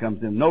judgment that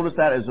comes to him. Notice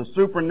that as a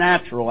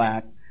supernatural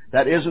act.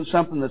 That isn't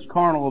something that's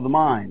carnal of the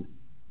mind.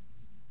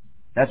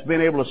 That's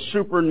being able to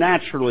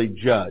supernaturally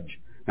judge.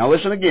 Now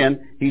listen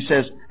again. He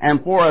says,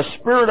 "And for a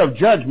spirit of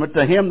judgment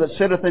to him that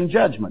sitteth in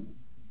judgment,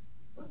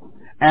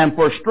 and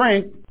for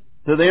strength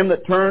to them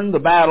that turn the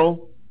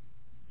battle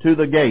to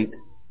the gate."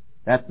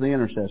 That's the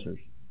intercessors.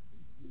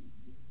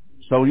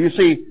 So you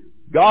see,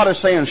 God is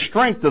saying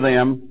strength to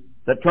them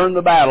that turn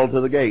the battle to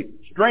the gate.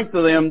 Strength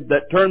to them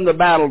that turn the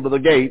battle to the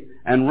gate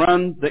and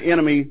run the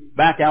enemy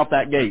back out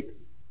that gate.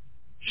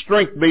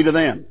 Strength be to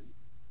them.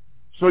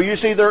 So you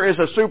see, there is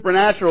a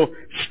supernatural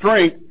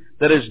strength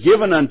that is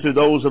given unto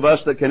those of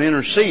us that can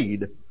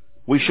intercede.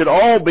 We should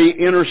all be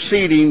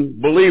interceding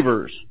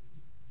believers.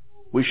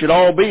 We should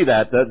all be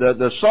that.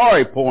 The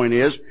sorry point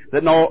is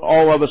that not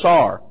all of us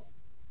are.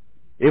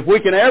 If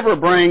we can ever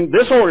bring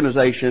this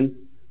organization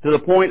to the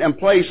point and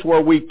place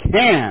where we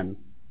can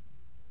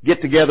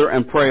get together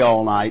and pray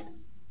all night,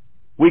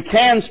 we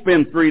can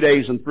spend 3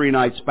 days and 3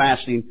 nights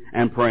fasting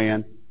and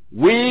praying,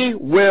 we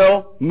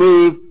will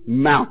move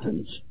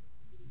mountains.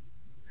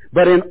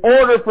 But in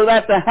order for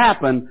that to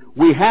happen,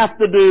 we have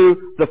to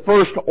do the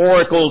first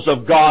oracles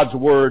of God's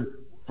Word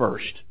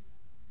first.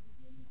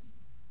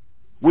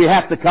 We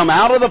have to come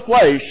out of the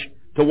flesh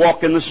to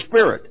walk in the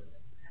Spirit.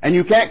 And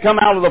you can't come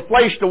out of the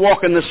flesh to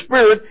walk in the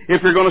Spirit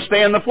if you're going to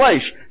stay in the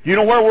flesh. Do you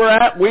know where we're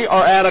at? We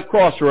are at a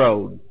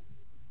crossroad.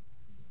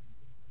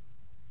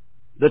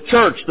 The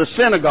church, the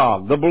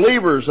synagogue, the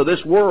believers of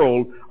this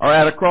world are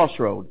at a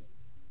crossroad.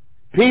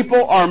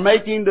 People are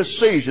making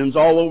decisions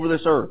all over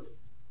this earth,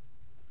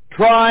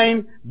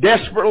 trying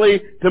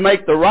desperately to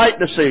make the right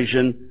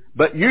decision,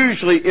 but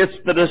usually it's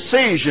the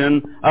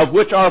decision of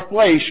which our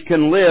flesh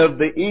can live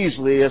the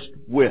easiest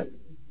with.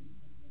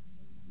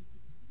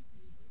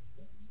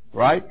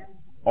 Right?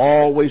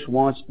 Always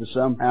wants to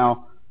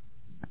somehow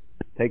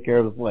take care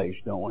of the flesh,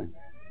 don't we?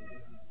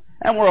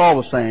 And we're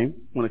all the same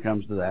when it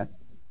comes to that.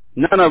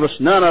 None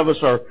of us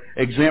are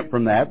exempt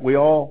from that. We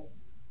all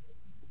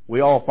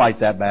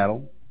fight that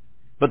battle.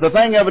 But the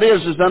thing of it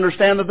is to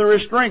understand that there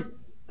is strength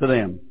to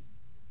them.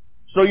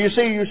 So you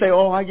say,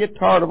 oh, I get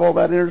tired of all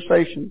that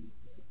intercession.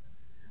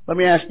 Let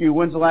me ask you,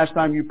 when's the last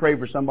time you prayed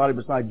for somebody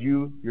besides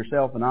you,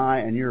 yourself, and I,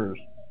 and yours?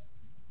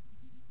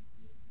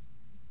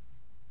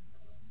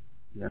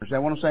 You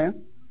understand what I'm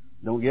saying?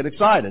 Don't get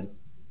excited.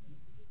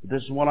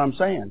 This is what I'm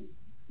saying.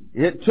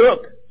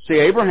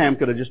 Abraham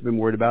could have just been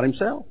worried about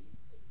himself.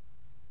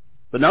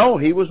 But no,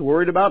 he was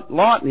worried about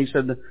Lot, and he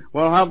said,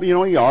 well,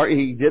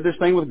 he did this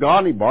thing with God,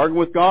 and he bargained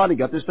with God, and he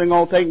got this thing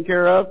all taken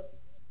care of.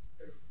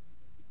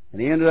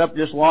 And he ended up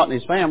just Lot and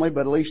his family,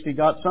 but at least he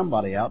got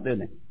somebody out,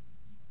 didn't he?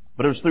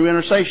 But it was through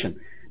intercession.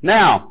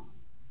 Now,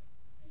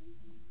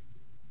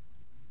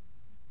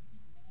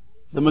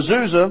 the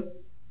mezuzah,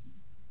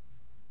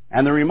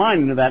 and the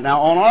reminding of that.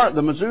 Now, on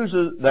the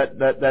mezuzah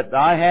that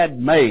I had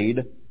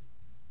made,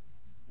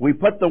 we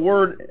put the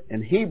word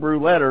in Hebrew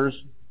letters,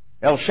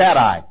 El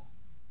Shaddai.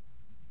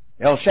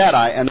 El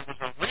Shaddai, and there was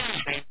a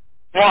reason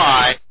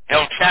why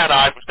El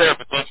Shaddai was there,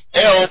 because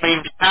El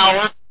means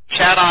power,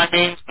 Shaddai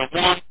means the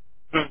one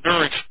who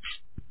nourishes.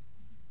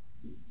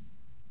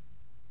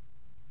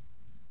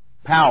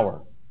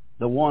 Power,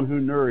 the one who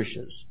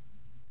nourishes.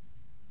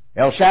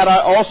 El Shaddai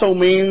also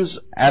means,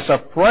 as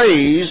a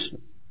phrase,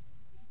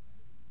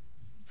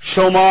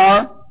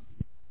 Shomar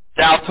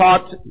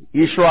Dautat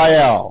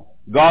Israel,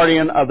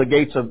 guardian of the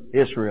gates of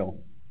Israel.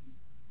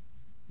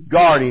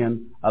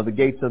 Guardian of the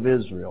gates of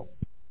Israel.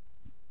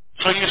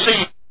 So you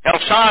see, El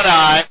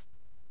Shaddai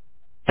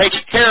takes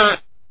care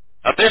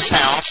of this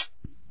house,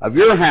 of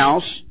your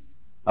house,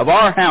 of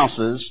our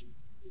houses,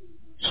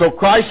 so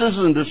crises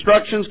and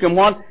destructions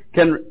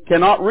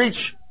cannot reach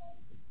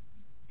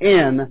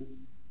in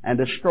and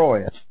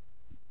destroy us.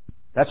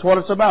 That's what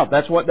it's about.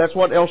 That's what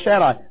El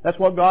Shaddai, that's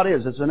what God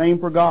is. It's a name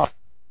for God.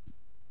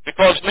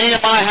 Because me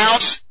and my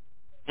house,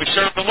 we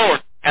serve the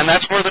Lord. And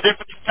that's where the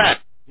difference is at.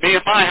 Me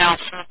and my house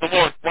serve the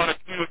Lord. What if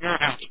you and your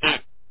house do?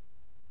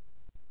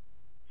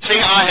 See,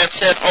 I have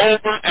said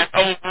over and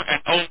over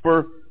and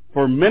over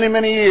for many,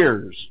 many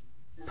years,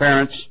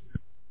 parents,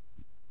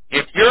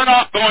 if you're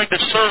not going to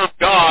serve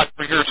God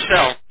for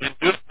yourself, then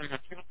do it for your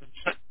children's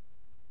sake.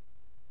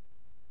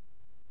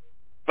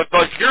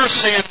 Because your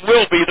sin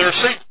will be their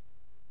sin.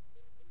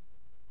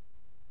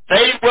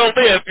 They will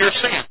live your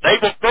sin. They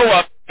will grow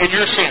up in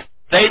your sin.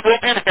 They will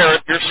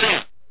inherit your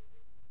sin.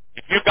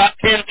 If you've got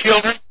 10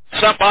 children,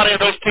 somebody of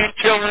those 10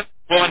 children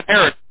will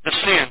inherit the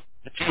sin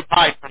that you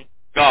hide from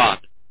God.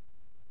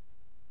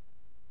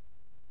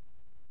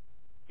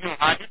 You and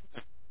I didn't.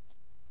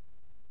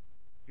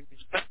 You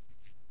respect me.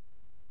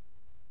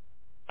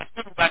 I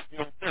still go back to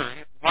the old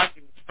theory. If the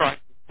lightning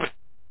strikes, we quit.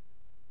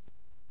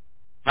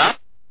 Huh?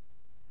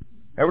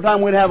 Every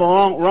time we'd have a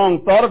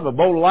wrong thought of a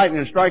bolt of lightning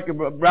and strike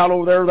right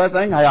over there, that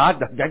thing, I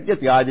get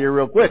the idea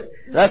real quick.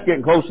 That's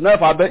getting close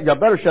enough. I bet you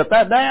better shut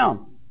that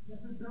down.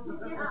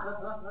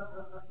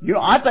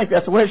 I think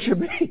that's the way it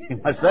should be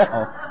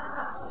myself.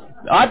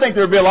 I think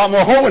there'd be a lot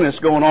more holiness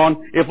going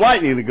on if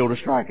lightning would go to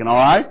striking, all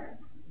right?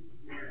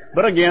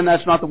 But again,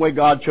 that's not the way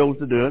God chose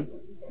to do it.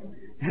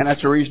 And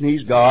that's the reason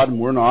He's God and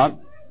we're not.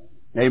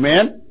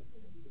 Amen?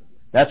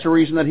 That's the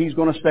reason that He's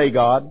going to stay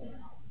God.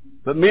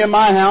 But me and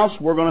my house,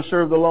 we're going to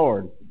serve the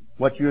Lord.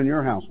 What you and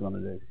your house going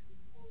to do?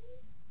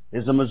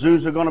 Is the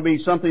mezuzah going to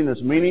be something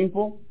that's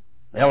meaningful?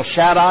 El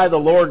Shaddai, the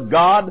Lord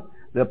God,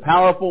 the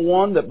powerful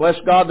one, that bless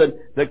God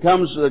that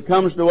comes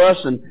to us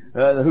and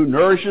who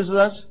nourishes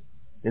us,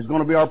 is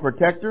going to be our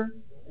protector?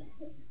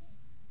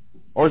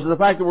 Or is it the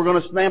fact that we're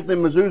going to stamp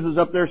them mezuzahs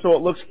up there so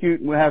it looks cute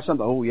and we have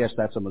something? Oh yes,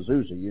 that's a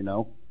mezuzah, you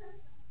know.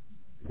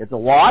 It's a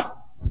what?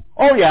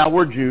 Oh yeah,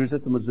 we're Jews.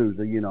 It's a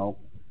mezuzah, you know.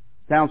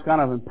 Sounds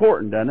kind of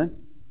important, doesn't it?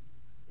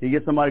 You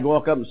get somebody to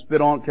walk up and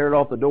spit on it, tear it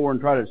off the door, and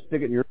try to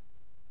stick it in your...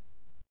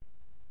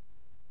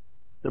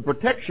 The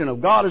protection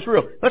of God is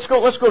real. Let's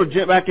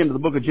go back into the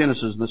book of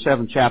Genesis, in the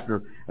 7th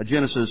chapter of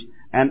Genesis,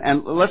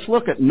 and let's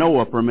look at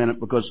Noah for a minute,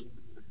 because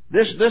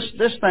this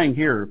thing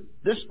here,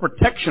 this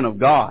protection of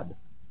God.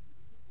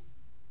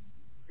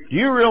 Do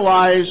you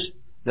realize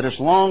that as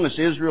long as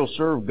Israel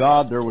served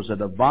God, there was a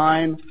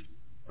divine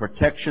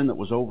protection that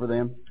was over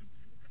them?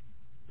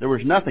 There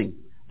was nothing.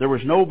 There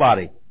was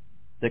nobody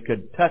that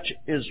could touch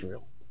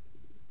Israel.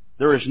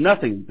 There is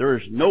nothing. There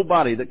is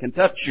nobody that can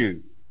touch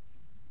you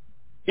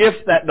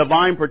if that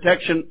divine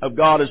protection of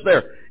God is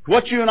there.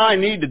 What you and I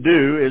need to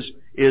do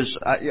is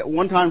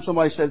one time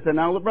somebody said,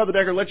 now, Brother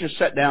Deckard, let's just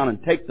sit down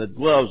and take the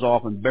gloves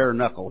off and bare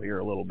knuckle here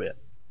a little bit.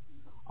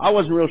 I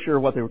wasn't real sure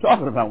what they were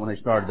talking about when they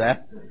started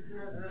that.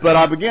 But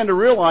I began to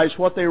realize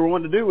what they were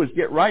wanting to do was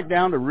get right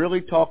down to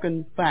really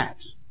talking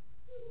facts.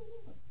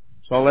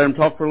 So I let them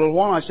talk for a little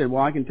while. I said,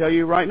 well, I can tell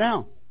you right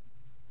now.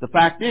 The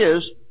fact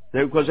is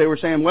Because they were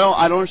saying, well,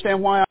 I don't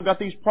understand why I've got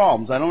these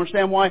problems. I don't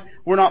understand why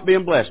we're not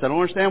being blessed. I don't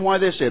understand why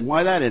this is,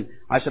 why that is.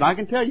 I said, I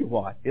can tell you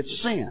why.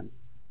 It's sin.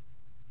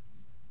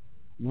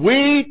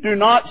 We do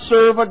not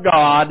serve a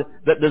God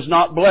that does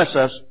not bless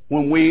us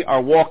when we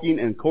are walking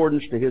in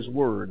accordance to His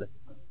Word.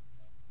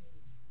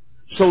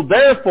 So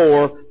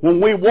therefore,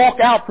 when we walk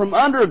out from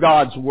under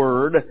God's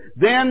Word,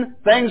 then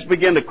things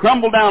begin to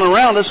crumble down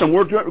around us, and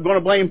we're going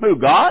to blame who?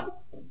 God?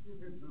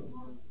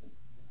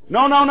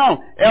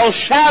 No. El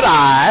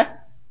Shaddai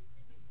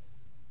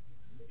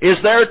is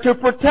there to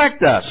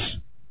protect us,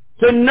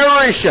 to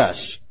nourish us,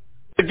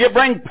 to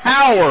bring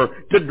power,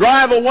 to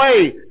drive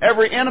away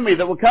every enemy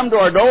that will come to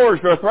our doors,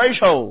 to our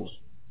thresholds.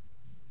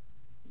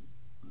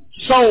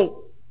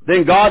 So,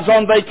 then God's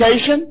on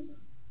vacation?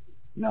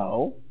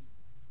 No.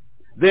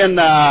 Then,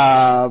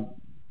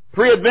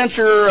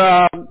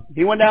 pre-adventure,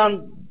 he went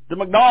down to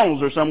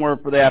McDonald's or somewhere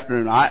for the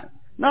afternoon.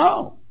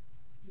 No.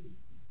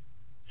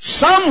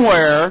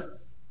 Somewhere,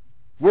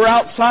 we're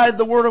outside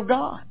the Word of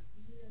God.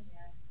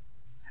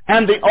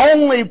 And the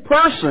only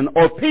person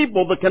or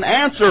people that can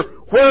answer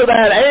where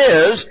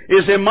that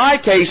is in my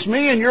case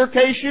me, in your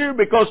case you,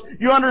 because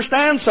you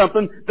understand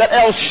something, that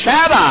El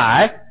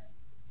Shaddai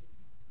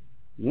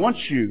wants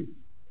you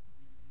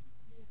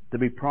to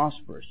be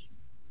prosperous,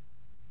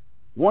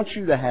 wants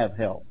you to have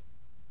health.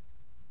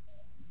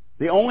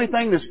 The only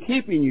thing that's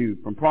keeping you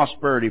from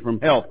prosperity,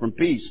 from health, from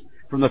peace,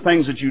 from the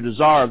things that you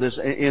desire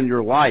in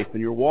your life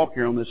and your walk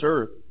here on this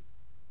earth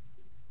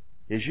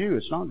is you.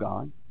 It's not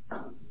God.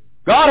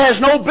 God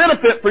has no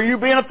benefit for you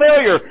being a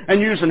failure and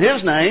using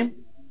His name.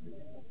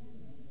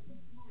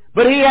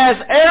 But He has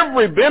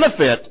every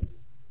benefit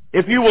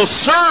if you will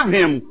serve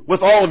Him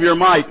with all of your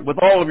might, with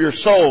all of your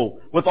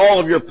soul, with all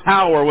of your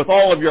power, with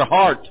all of your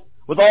heart,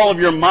 with all of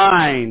your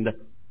mind.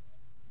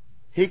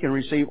 He can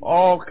receive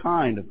all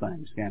kind of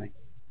things, can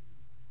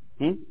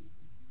He?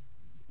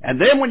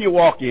 And then when you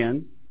walk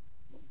in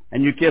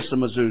and you kiss the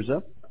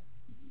mezuzah,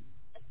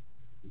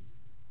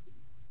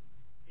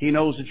 He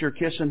knows that you're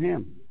kissing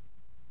Him.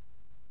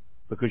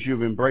 Because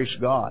you've embraced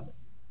God.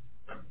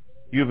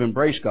 You've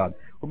embraced God.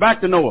 We're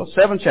back to Noah,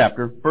 7th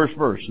chapter, 1st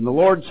verse. And the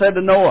Lord said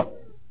to Noah,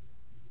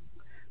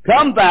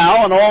 Come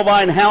thou and all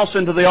thine house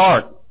into the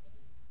ark.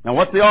 Now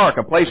what's the ark?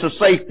 A place of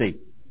safety.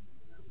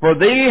 For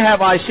thee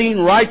have I seen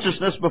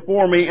righteousness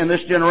before me in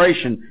this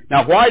generation.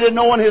 Now why did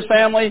Noah and his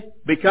family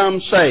become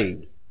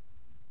saved?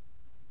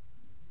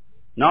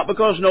 Not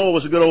because Noah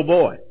was a good old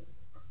boy.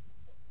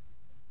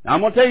 Now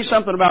I'm going to tell you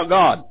something about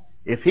God.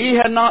 If He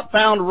had not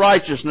found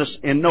righteousness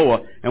in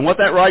Noah, and what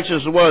that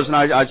righteousness was, and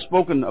I'd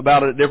spoken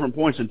about it at different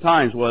points in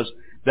times, was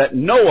that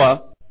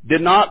Noah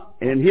did not,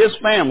 and his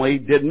family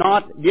did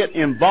not get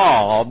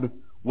involved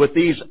with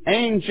these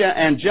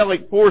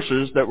angelic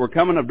forces that were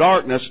coming of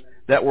darkness,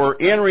 that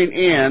were entering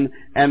in,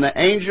 and the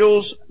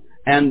angels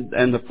and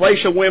the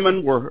flesh of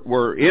women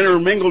were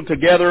intermingled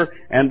together,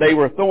 and they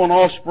were throwing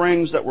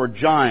offsprings that were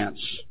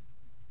giants,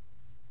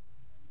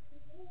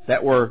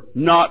 that were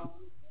not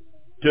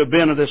to have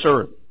been of this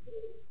earth.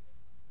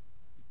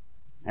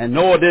 And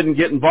Noah didn't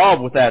get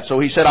involved with that. So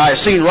he said, I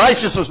have seen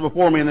righteousness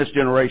before me in this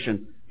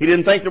generation. He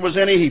didn't think there was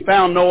any. He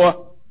found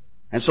Noah.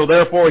 And so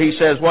therefore he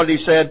says, what did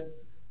he say?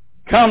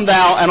 Come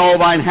thou and all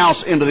thine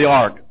house into the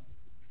ark.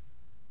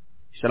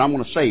 He said, I'm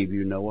going to save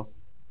you, Noah.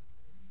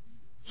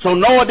 So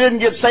Noah didn't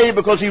get saved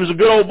because he was a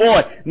good old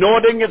boy.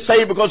 Noah didn't get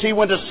saved because he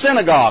went to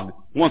synagogue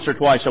once or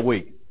twice a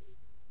week.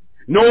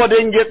 Noah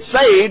didn't get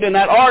saved in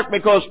that ark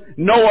because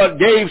Noah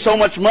gave so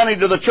much money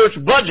to the church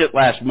budget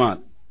last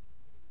month.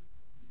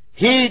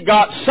 He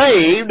got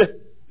saved.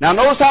 Now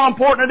notice how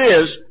important it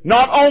is.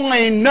 Not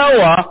only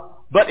Noah,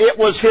 but it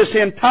was his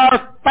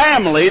entire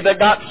family that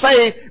got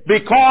saved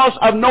because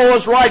of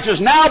Noah's righteousness.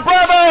 Now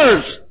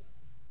brothers,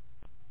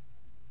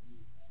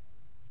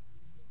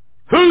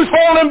 who's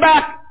holding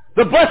back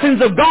the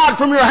blessings of God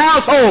from your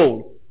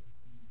household?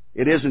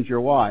 It isn't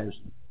your wives.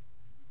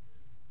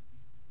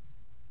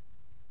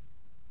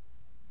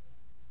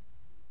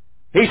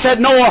 He said,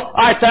 Noah,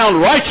 I found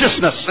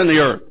righteousness in the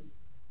earth.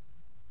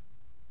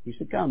 He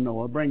said, come,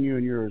 Noah, I'll bring you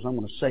and yours. I'm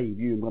going to save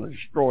you. I'm going to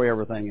destroy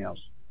everything else.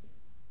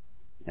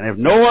 And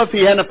if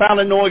he hadn't found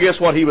in Noah, guess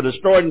what? He would have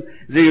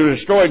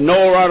destroyed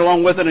Noah right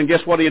along with it, and guess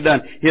what he had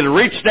done? He'd have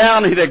reached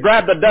down, he'd have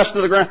grabbed the dust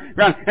of the ground,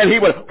 and he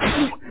would have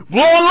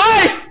blown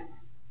life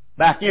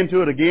back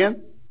into it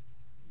again.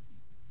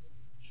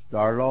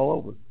 Start it all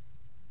over.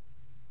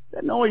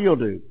 Said, Noah, you'll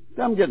do.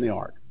 Come get in the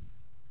ark.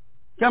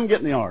 Come get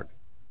in the ark.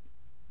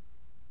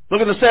 Look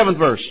at the 7th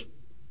verse.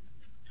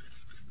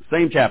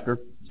 Same chapter,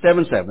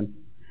 7:7.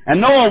 And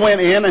Noah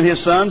went in, and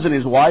his sons and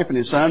his wife and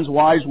his sons'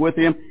 wives with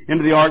him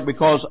into the ark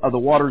because of the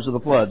waters of the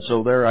flood.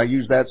 So there I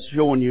use that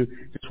showing you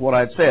just what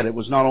I'd said. It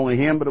was not only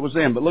him, but it was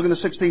them. But look at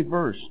the 16th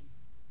verse.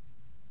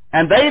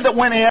 And they that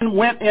went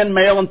in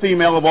male and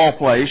female of all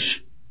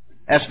flesh,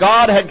 as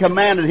God had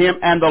commanded him,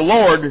 and the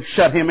Lord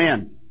shut him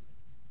in.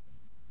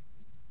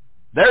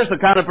 There's the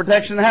kind of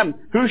protection that happened.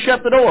 Who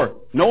shut the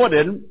door? Noah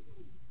didn't.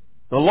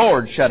 The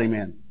Lord shut him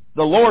in.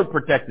 The Lord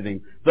protected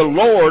him. The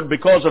Lord,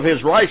 because of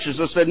His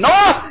righteousness, said,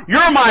 Noah,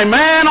 you're my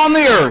man on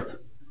the earth.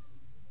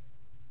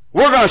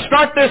 We're going to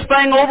start this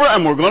thing over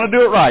and we're going to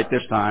do it right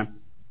this time.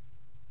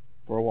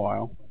 For a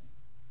while.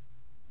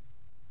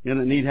 Isn't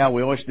it neat how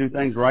we always do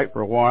things right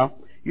for a while?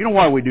 You know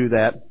why we do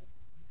that?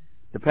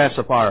 To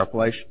pacify our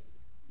flesh.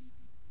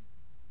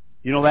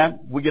 You know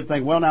that? We get to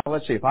think, well, now,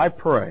 let's see, if I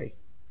pray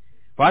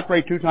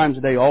 2 times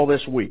a day all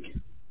this week,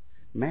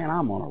 man,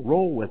 I'm on a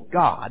roll with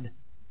God.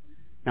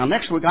 Now,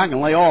 next week I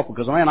can lay off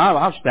because, man,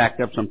 I've stacked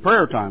up some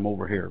prayer time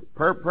over here.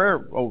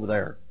 Prayer over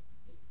there.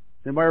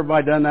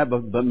 Everybody done that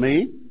but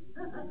me?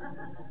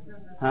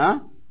 Huh?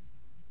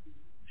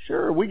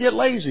 Sure, we get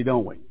lazy,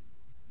 don't we?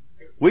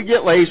 We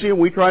get lazy and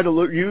we try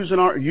to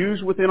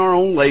use within our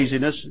own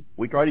laziness,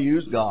 we try to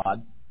use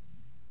God.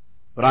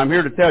 But I'm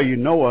here to tell you,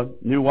 Noah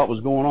knew what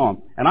was going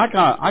on. And I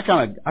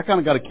kind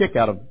of got a kick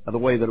out of the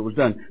way that it was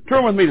done.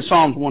 Turn with me to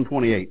Psalms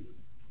 128.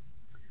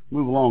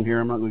 Move along here.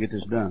 I'm not going to get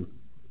this done.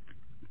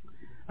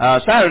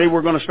 Saturday,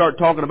 we're going to start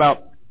talking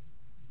about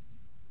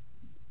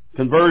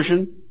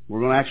conversion.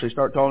 We're going to actually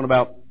start talking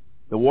about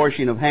the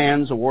washing of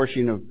hands, the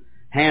washing of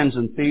hands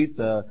and feet,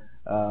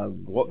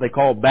 what they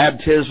call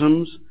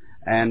baptisms,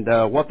 and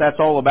what that's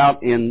all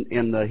about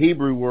in the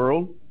Hebrew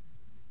world,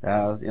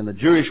 in the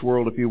Jewish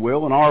world, if you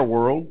will, in our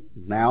world,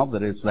 now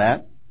that it's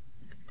that,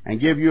 and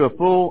give you a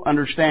full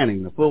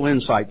understanding, a full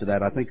insight to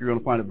that. I think you're going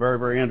to find it very,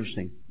 very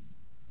interesting.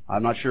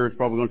 I'm not sure it's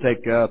probably going to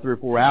take 3 or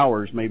 4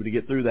 hours maybe to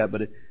get through that,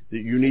 but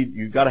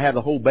you've got to have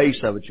the whole base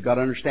of it. You've got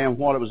to understand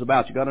what it was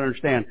about. You've got to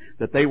understand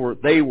that they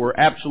were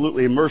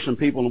absolutely immersing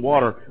people in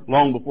water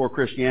long before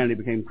Christianity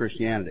became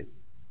Christianity.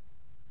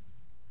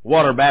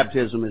 Water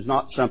baptism is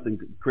not something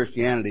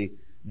Christianity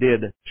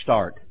did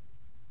start.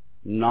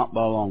 Not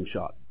by a long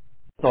shot.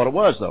 Thought it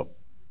was, though.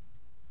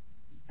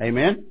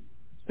 Amen?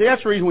 See,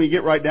 that's the reason when you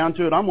get right down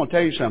to it, I'm going to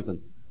tell you something.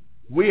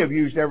 We have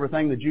used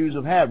everything the Jews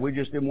have had. We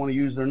just didn't want to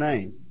use their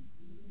name.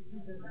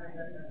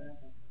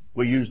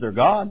 We used their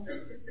God.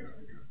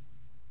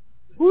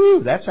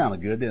 Whew, that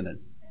sounded good, didn't it?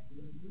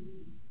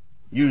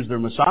 Use their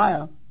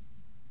Messiah.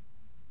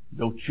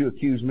 Don't you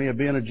accuse me of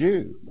being a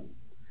Jew.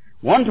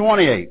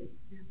 128.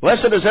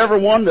 Blessed is every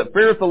one that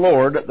feareth the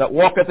Lord, that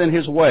walketh in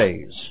His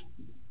ways.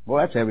 Well,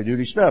 that's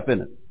heavy-duty stuff,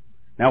 isn't it?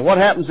 Now, what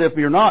happens if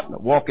you're not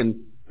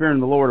fearing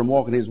the Lord and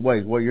walking His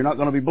ways? Well, you're not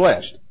going to be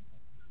blessed.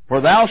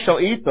 For thou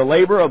shalt eat the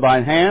labor of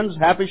thine hands,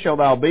 happy shalt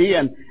thou be,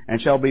 and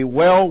shall be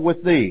well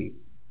with thee.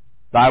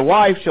 Thy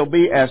wife shall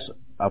be as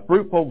a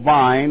fruitful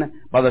vine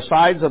by the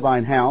sides of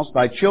thine house,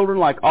 thy children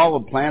like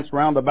olive plants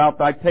round about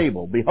thy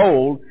table.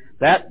 Behold,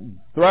 that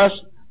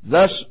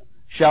thus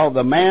shall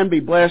the man be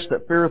blessed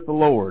that feareth the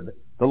Lord.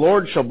 The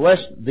Lord shall bless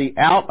thee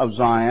out of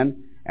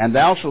Zion, and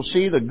thou shalt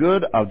see the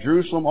good of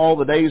Jerusalem all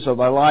the days of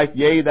thy life.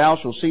 Yea, thou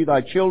shalt see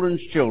thy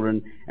children's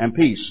children, and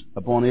peace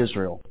upon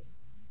Israel.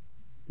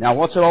 Now,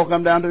 what's it all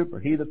come down to? For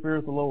he that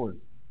feareth the Lord.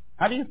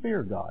 How do you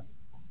fear God?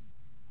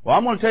 Well,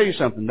 I'm going to tell you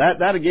something.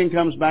 That again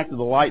comes back to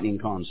the lightning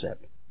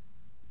concept.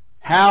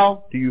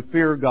 How do you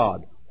fear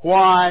God?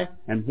 Why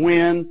and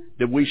when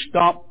did we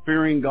stop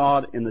fearing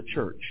God in the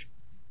church?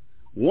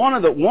 One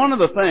of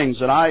the things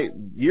that I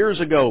years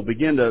ago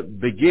began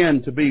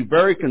to be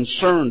very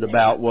concerned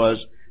about was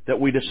that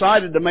we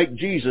decided to make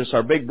Jesus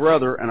our big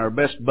brother and our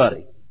best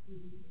buddy.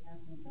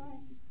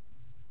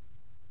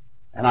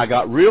 And I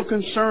got real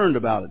concerned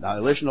about it. I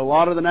listened to a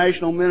lot of the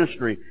national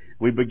ministry.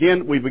 We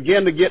began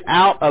to get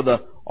out of the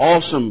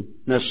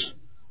awesomeness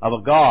of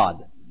a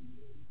God,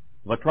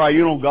 of a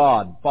triunal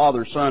God,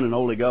 Father, Son, and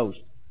Holy Ghost.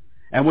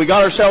 And we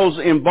got ourselves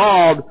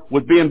involved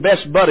with being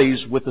best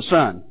buddies with the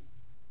Son.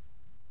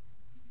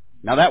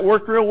 Now that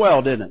worked real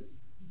well, didn't it?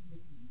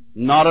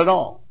 Not at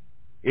all.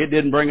 It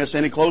didn't bring us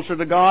any closer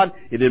to God.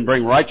 It didn't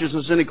bring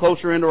righteousness any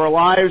closer into our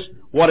lives.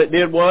 What it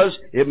did was,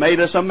 it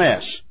made us a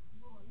mess.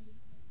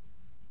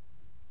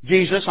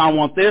 Jesus, I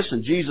want this,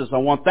 and Jesus, I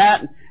want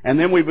that. And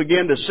then we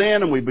begin to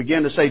sin, and we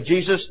begin to say,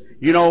 Jesus,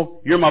 you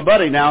know, you're my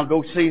buddy now.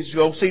 Go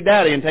see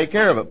Daddy and take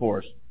care of it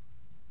for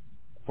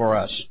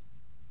us.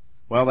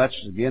 Well, that's,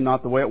 again,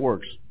 not the way it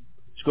works.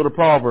 Let's go to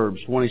Proverbs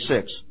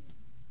 26.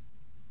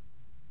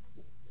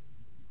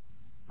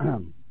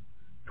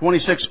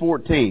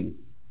 26:14.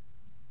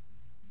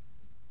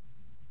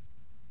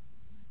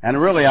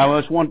 And really, I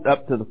just want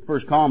up to the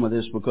first column of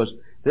this because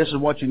this is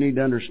what you need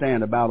to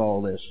understand about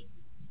all this.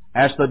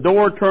 As the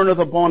door turneth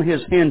upon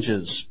his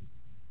hinges,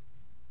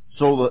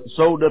 so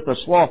doth the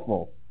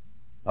slothful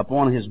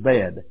upon his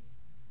bed.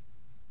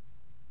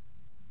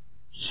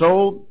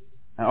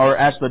 Or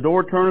as the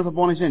door turneth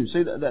upon his hinges.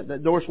 See,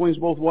 that door swings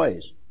both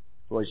ways.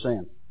 That's what he's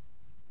saying.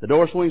 The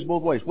door swings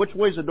both ways. Which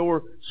way is the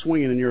door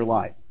swinging in your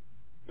life?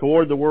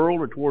 Toward the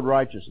world or toward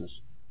righteousness?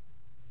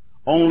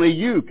 Only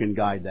you can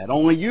guide that.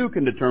 Only you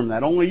can determine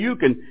that. Only you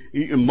can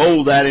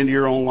mold that into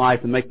your own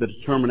life and make the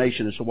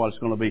determination as to what it's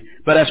going to be.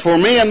 But as for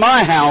me and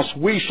my house,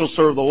 we shall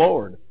serve the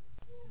Lord.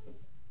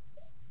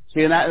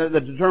 See, and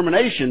the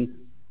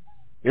determination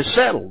is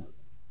settled.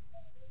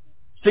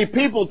 See,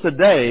 people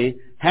today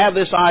have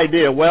this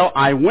idea, well,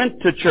 I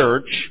went to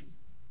church,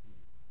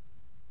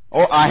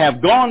 or I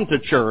have gone to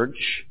church,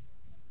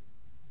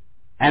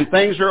 and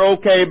things are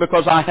okay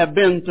because I have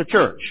been to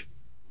church.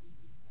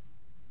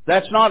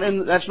 That's not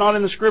in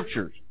the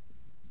Scriptures.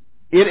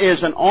 It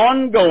is an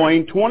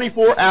ongoing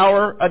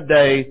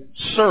 24-hour-a-day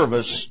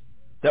service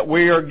that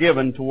we are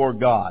given toward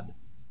God.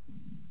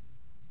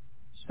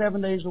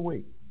 7 days a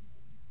week.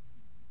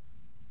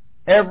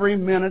 Every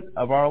minute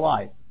of our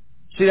life.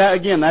 See, that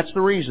again, that's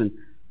the reason.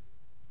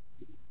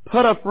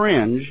 Put a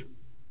fringe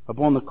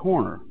upon the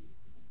corner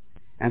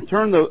and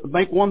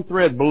make one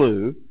thread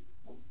blue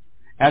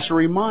as a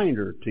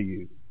reminder to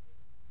you.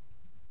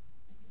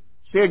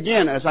 See,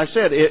 again, as I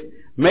said,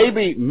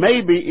 maybe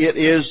it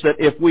is that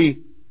if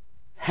we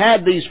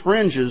had these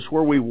fringes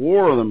where we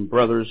wore them,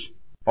 brothers,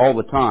 all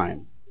the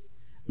time,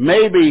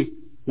 maybe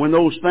when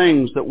those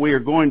things that we are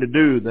going to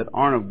do that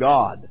aren't of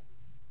God,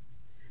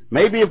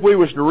 maybe if we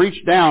was to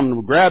reach down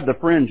and grab the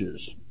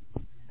fringes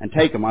and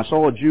take them. I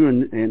saw a Jew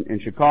in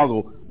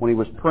Chicago when he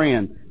was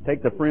praying,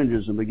 take the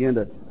fringes and begin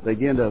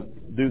to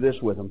do this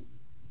with them.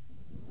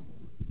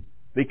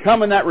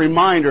 Becoming that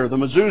reminder. The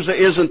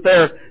mezuzah isn't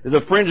there.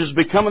 The fringes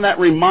becoming that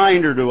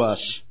reminder to us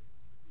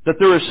that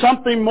there is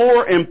something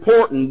more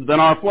important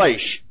than our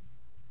flesh.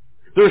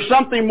 There's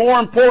something more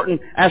important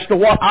as to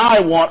what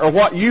I want or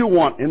what you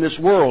want in this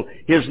world.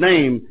 His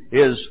name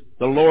is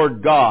the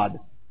Lord God.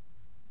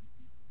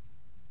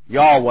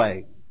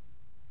 Yahweh.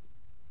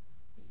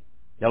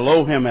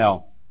 Elohim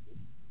El.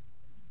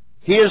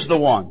 He is the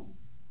one.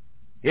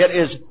 It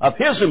is of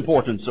His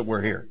importance that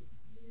we're here.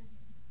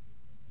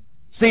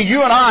 See,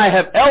 you and I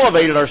have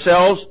elevated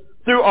ourselves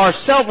through our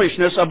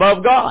selfishness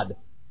above God.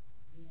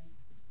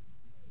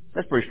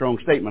 That's a pretty strong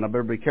statement. I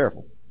better be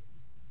careful.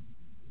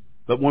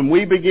 But when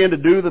we begin to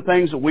do the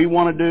things that we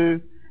want to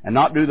do and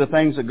not do the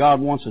things that God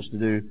wants us to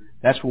do,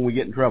 that's when we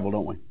get in trouble,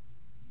 don't we?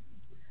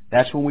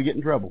 That's when we get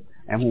in trouble.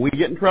 And when we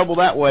get in trouble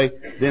that way,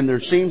 then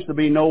there seems to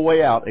be no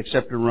way out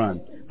except to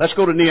run. Let's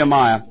go to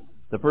Nehemiah,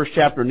 the first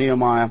chapter of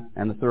Nehemiah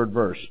and the 3rd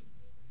verse.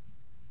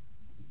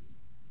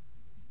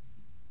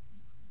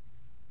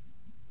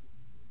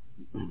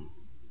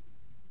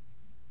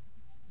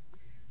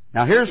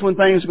 Now here's when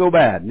things go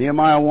bad.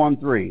 Nehemiah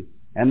 1:3.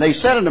 And they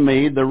said unto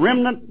me, the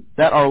remnant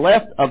that are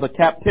left of the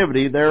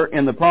captivity there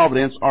in the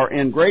providence are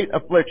in great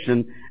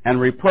affliction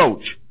and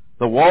reproach.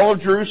 The wall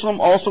of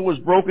Jerusalem also was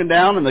broken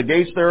down, and the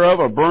gates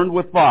thereof are burned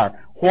with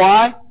fire.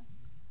 Why?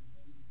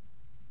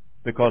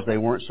 Because they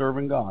weren't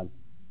serving God.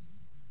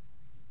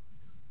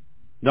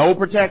 No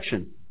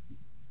protection.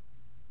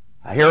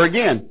 Here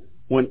again,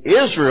 when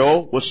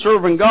Israel was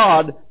serving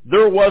God,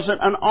 there wasn't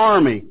an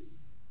army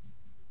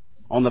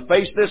on the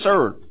face of this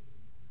earth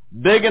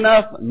big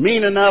enough,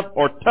 mean enough,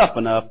 or tough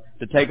enough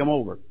to take them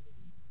over.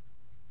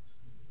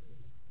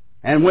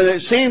 And when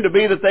it seemed to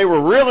be that they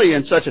were really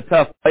in such a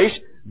tough place,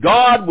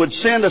 God would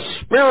send a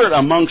spirit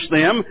amongst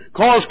them,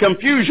 cause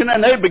confusion,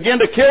 and they'd begin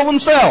to kill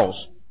themselves.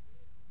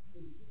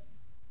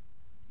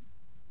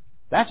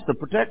 That's the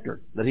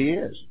protector that He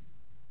is.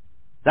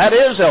 That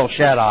is El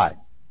Shaddai.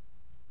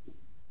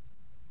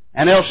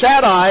 And El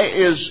Shaddai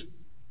is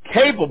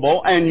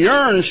capable and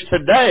yearns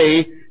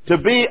today to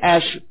be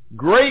as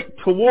great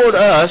toward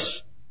us,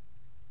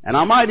 and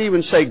I might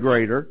even say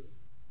greater,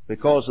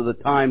 because of the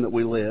time that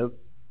we live,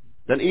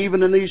 than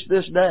even in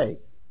this day.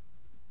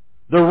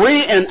 The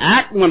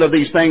reenactment of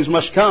these things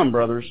must come,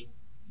 brothers.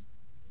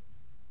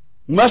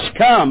 Must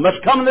come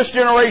in this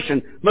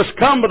generation, must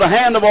come by the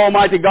hand of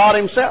Almighty God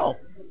Himself.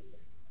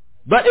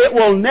 But it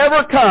will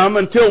never come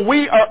until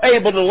we are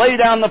able to lay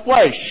down the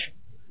flesh.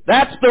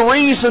 That's the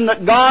reason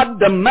that God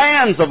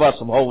demands of us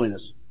of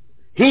holiness.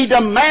 He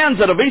demands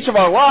it of each of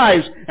our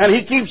lives, and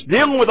He keeps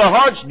dealing with our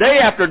hearts day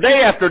after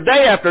day after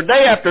day after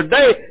day after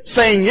day,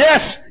 saying,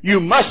 yes, you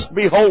must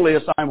be holy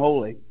as I'm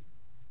holy.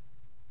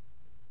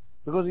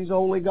 Because He's a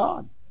holy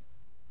God.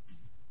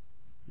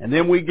 And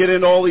then we get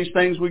into all these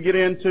things we get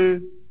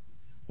into,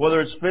 whether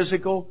it's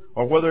physical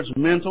or whether it's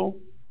mental.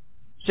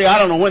 See, I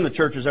don't know when the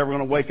church is ever going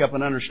to wake up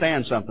and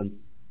understand something.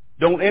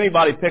 Don't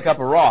anybody pick up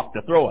a rock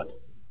to throw it.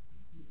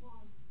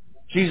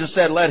 Jesus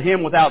said, let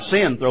him without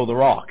sin throw the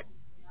rock.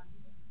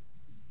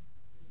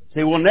 See,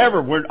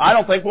 I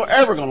don't think we're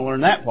ever going to learn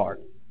that part.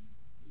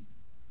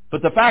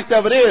 But the fact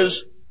of it is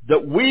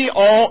that we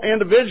all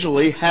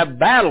individually have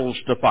battles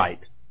to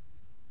fight.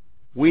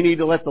 We need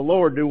to let the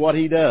Lord do what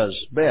He does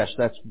best.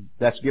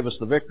 That's give us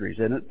the victories,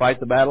 isn't it? Fight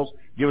the battles,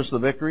 give us the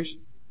victories.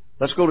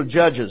 Let's go to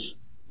Judges,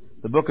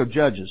 the book of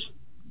Judges.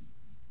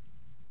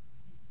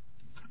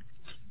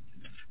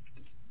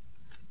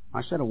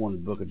 I said I wanted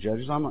the book of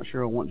Judges. I'm not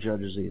sure I want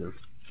Judges either.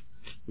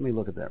 Let me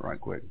look at that right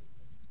quick.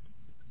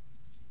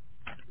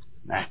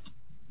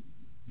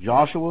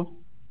 Joshua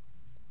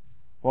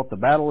fought the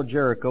battle of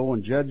Jericho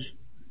and judged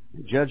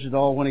it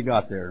all when he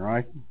got there,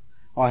 right?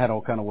 Oh, I had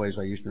all kind of ways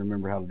I used to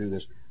remember how to do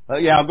this.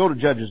 I'll go to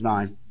Judges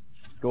 9.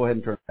 Go ahead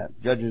and turn that.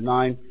 Judges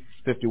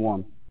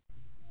 9:51.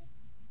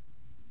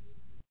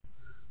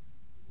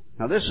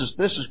 Now this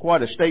is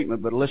quite a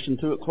statement, but listen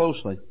to it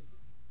closely.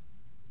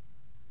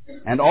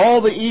 And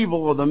all the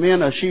evil of the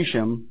men of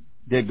Shechem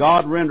did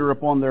God render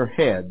upon their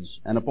heads,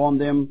 and upon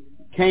them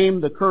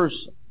came the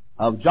curse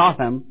of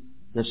Jotham,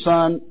 the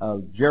son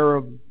of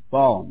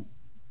Jeroboam.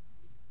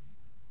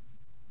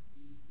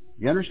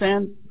 You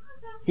understand?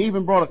 He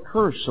even brought a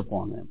curse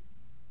upon them.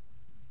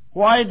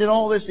 Why did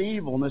all this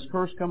evil and this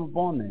curse come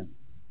upon them?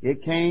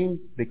 It came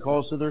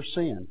because of their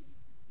sin.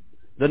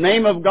 The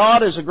name of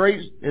God is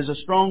a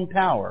strong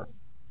tower.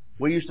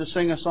 We used to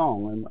sing a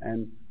song,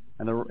 and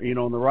the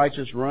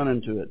righteous run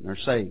into it and are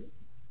saved.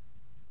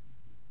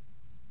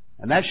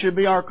 And that should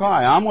be our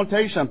cry. I'm going to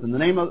tell you something. The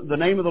name of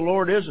the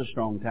Lord is a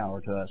strong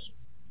tower to us.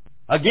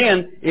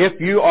 Again,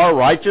 if you are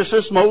righteous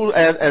as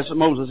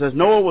Moses, as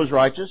Noah was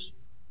righteous,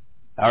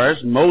 or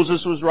as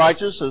Moses was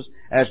righteous,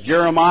 as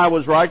Jeremiah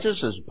was righteous,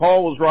 as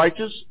Paul was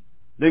righteous,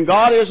 then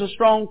God is a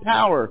strong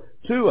tower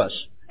to us,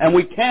 and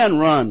we can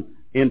run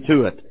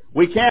into it.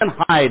 We can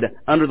hide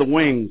under the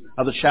wings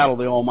of the shadow of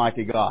the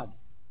Almighty God.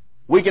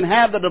 We can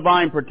have the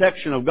divine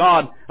protection of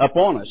God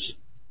upon us.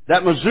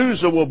 That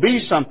mezuzah will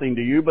be something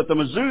to you, but the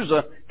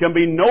mezuzah can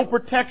be no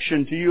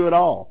protection to you at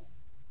all.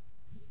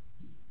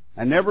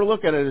 And never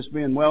look at it as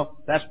being, well,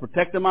 that's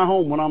protecting my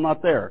home when I'm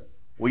not there.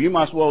 Well, you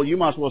might as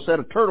well set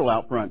a turtle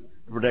out front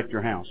to protect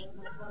your house.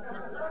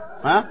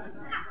 Huh?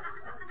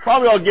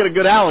 Probably ought to get a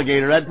good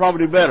alligator. That'd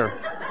probably do better.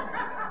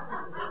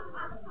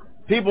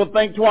 People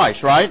think twice,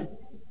 right?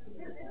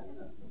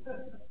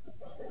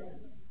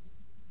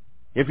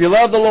 If you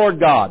love the Lord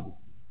God,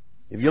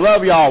 if you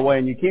love Yahweh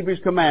and you keep His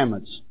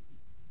commandments,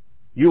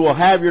 you will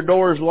have your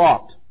doors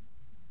locked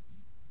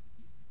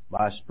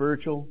by a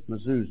spiritual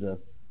mezuzah,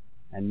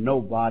 and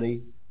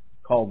nobody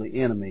called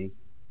the enemy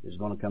is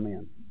going to come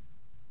in.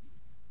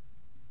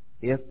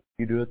 If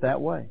you do it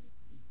that way.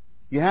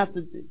 You have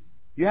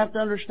to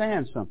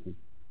understand something.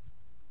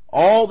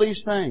 All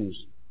these things.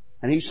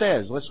 And He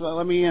says,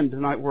 let me end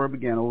tonight where I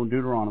began, over in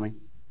Deuteronomy.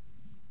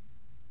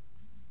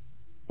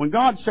 When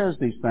God says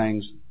these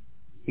things,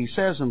 He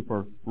says them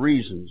for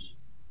reasons.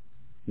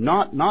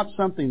 Not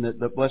something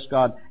that bless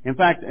God. In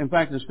fact,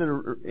 instead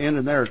of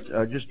ending there,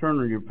 just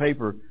turn your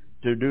paper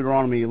to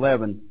Deuteronomy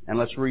 11, and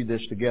let's read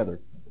this together.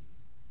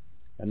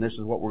 And this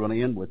is what we're going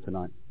to end with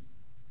tonight.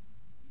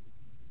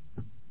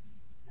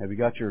 Have you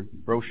got your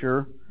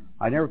brochure?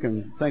 I never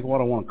can think of what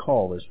I want to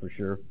call this for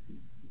sure.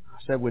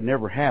 I said we'd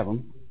never have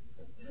them.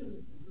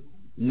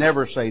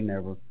 Never say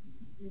never.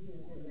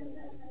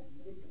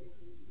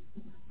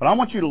 But I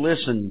want you to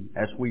listen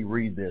as we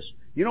read this.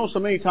 You know, so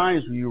many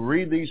times when you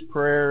read these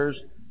prayers,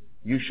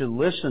 you should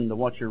listen to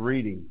what you're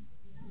reading.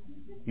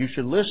 You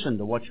should listen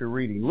to what you're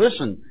reading.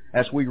 Listen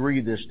as we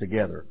read this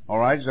together. All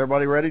right, is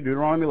everybody ready?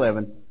 Deuteronomy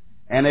 11.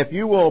 And if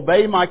you will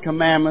obey my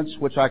commandments,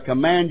 which I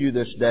command you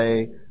this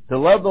day, to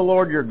love the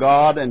Lord your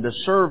God and to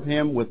serve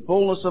Him with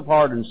fullness of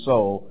heart and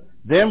soul,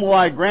 then will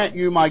I grant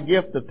you my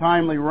gift of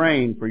timely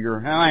rain for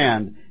your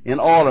land in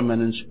autumn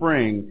and in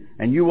spring,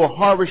 and you will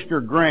harvest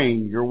your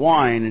grain, your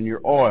wine, and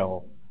your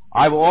oil.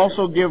 I will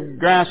also give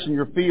grass in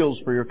your fields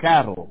for your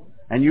cattle,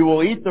 and you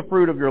will eat the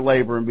fruit of your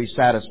labor and be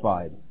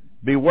satisfied.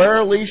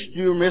 Beware lest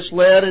you are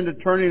misled into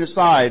turning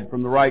aside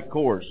from the right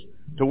course,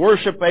 to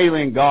worship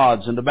alien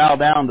gods and to bow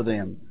down to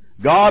them.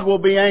 God will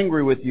be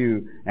angry with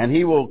you, and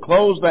He will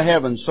close the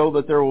heavens so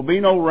that there will be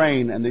no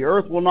rain, and the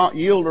earth will not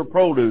yield her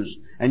produce,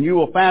 and you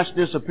will fast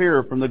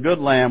disappear from the good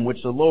land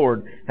which the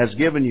Lord has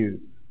given you.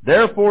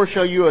 Therefore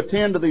shall you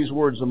attend to these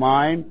words of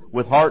mine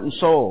with heart and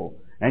soul,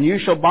 and you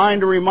shall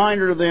bind a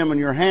reminder to them in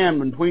your hand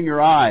between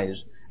your eyes,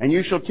 and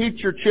you shall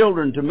teach your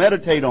children to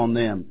meditate on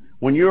them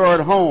when you are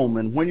at home,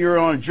 and when you are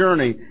on a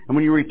journey, and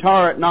when you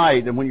retire at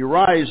night, and when you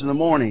rise in the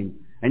morning.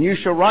 And you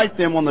shall write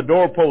them on the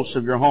doorposts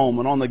of your home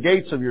and on the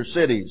gates of your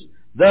cities.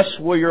 Thus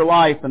will your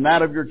life and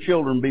that of your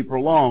children be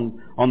prolonged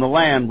on the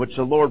land which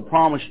the Lord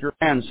promised your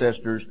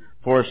ancestors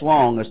for as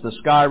long as the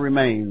sky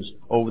remains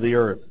over the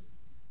earth.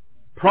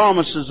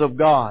 Promises of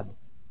God.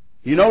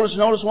 You notice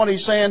what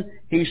He's saying?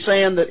 He's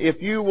saying that if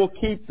you will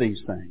keep these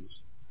things,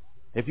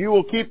 if you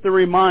will keep the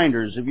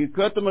reminders, if you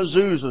cut the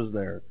mezuzahs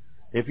there,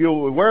 if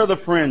you'll wear the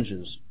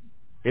fringes,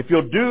 if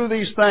you'll do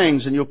these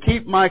things and you'll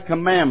keep my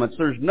commandments,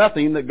 there's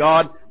nothing that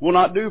God will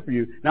not do for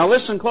you. Now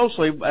listen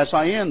closely as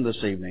I end this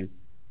evening.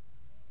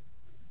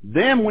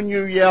 Then when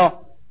you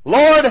yell,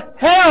 Lord,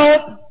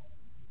 help,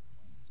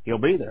 He'll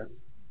be there.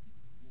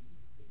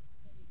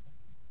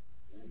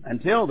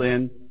 Until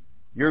then,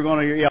 you're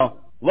going to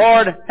yell,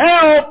 Lord,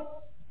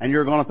 help, and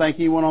you're going to think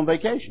He went on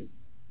vacation.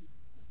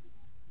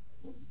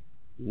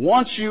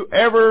 Once you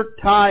ever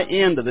tie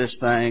into this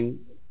thing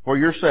for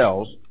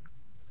yourselves,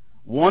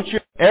 once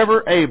you're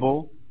ever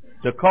able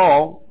to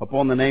call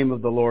upon the name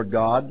of the Lord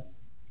God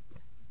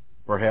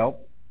for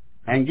help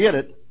and get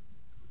it,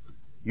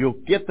 you'll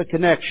get the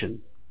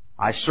connection.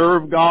 I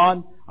serve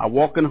God, I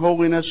walk in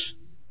holiness,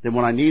 then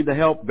when I need the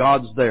help,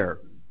 God's there.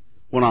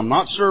 When I'm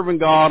not serving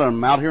God,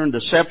 I'm out here in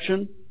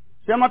deception.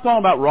 See, I'm not talking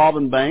about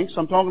robbing banks.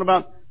 I'm talking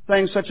about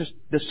things such as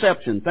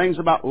deception, things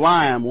about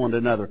lying one to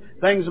another,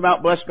 things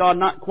about, bless God,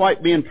 not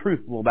quite being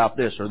truthful about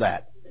this or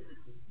that.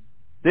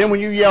 Then when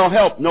you yell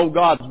help, know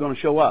God's going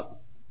to show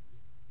up.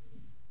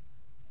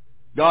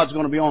 God's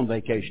going to be on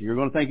vacation. You're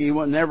going to think He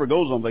never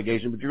goes on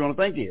vacation, but you're going to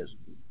think He is.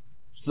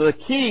 So the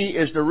key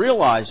is to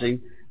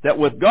realizing that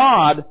with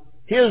God,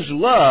 His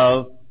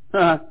love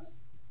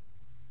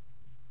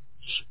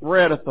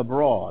spreadeth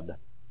abroad.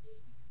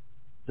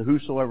 to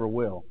whosoever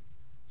will.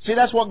 See,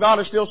 that's what God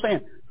is still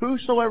saying.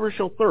 Whosoever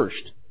shall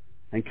thirst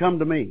and come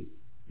to me.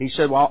 He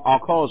said, well, I'll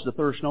cause the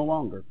thirst no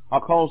longer.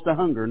 I'll cause the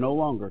hunger no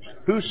longer.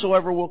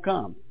 Whosoever will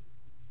come.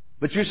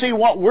 But you see,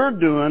 what we're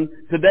doing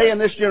today in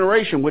this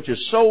generation, which is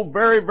so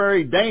very,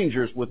 very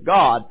dangerous with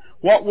God,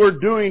 what we're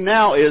doing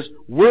now is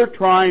we're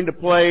trying to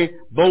play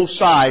both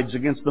sides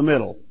against the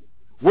middle.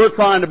 We're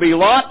trying to be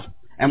Lot,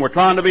 and we're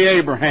trying to be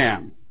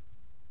Abraham.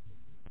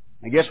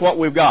 And guess what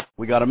we've got?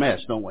 We got a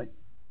mess, don't we?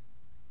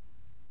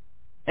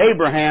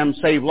 Abraham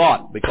saved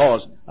Lot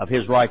because of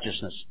his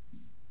righteousness.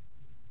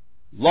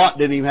 Lot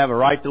didn't even have a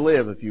right to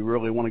live if you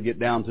really want to get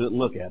down to it and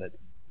look at it.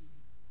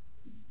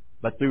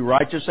 But through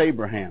righteous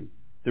Abraham,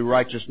 through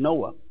righteous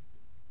Noah,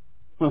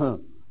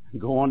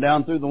 go on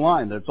down through the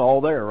line. That's all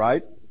there,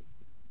 right?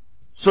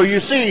 So you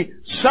see,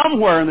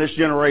 somewhere in this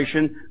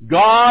generation,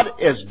 God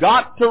has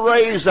got to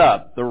raise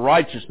up the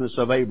righteousness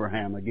of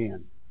Abraham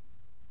again.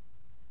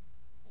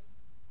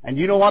 And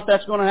you know what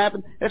that's going to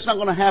happen? It's not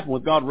going to happen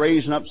with God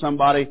raising up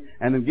somebody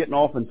and then getting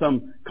off in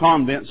some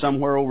convent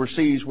somewhere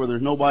overseas where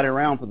there's nobody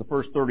around for the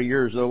first 30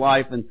 years of their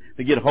life, and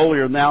they get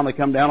holier now and they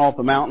come down off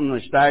the mountain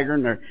and they stagger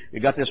and they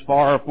got this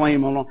fire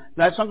flame on them.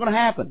 That's not going to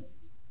happen.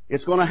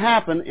 It's going to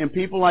happen in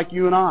people like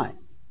you and I.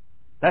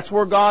 That's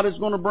where God is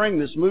going to bring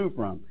this move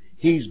from.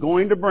 He's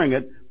going to bring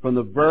it from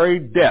the very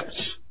depths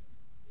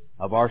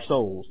of our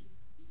souls.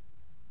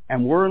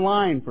 And we're in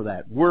line for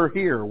that. We're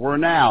here. We're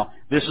now.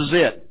 This is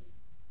it.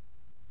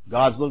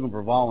 God's looking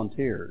for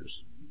volunteers.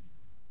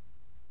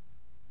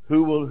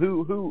 Who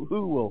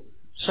will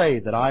say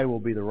that I will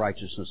be the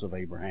righteousness of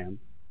Abraham?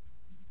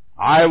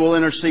 I will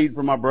intercede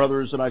for my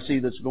brothers that I see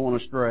that's going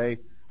astray,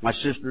 my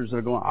sisters that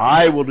are going.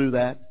 I will do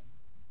that.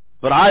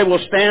 But I will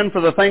stand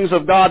for the things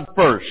of God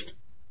first.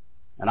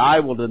 And I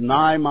will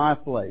deny my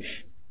flesh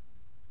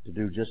to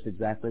do just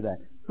exactly that.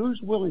 Who's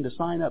willing to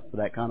sign up for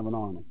that kind of an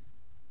army?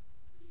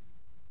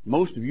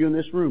 Most of you in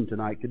this room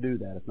tonight could do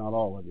that, if not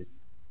all of you.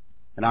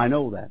 And I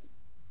know that.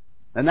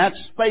 And that's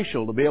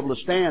spatial, to be able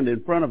to stand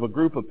in front of a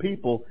group of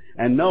people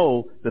and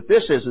know that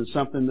this isn't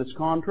something that's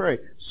contrary.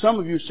 Some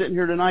of you sitting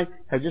here tonight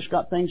have just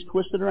got things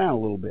twisted around a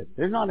little bit.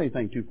 There's not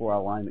anything too far out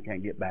of line that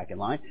can't get back in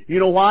line. You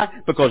know why?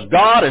 Because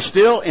God is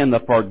still in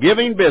the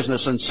forgiving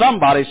business, and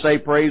somebody say,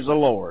 praise the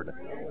Lord.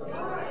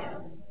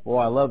 Boy,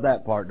 I love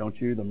that part, don't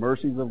you? The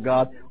mercies of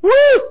God. Woo!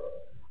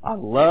 I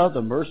love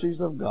the mercies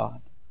of God.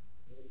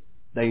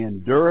 They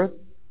endureth,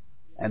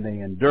 and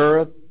they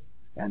endureth,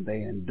 and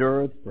they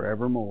endureth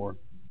forevermore.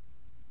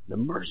 The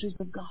mercies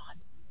of God.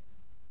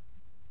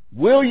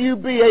 Will you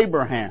be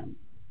Abraham?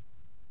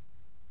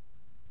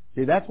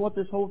 See, that's what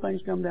this whole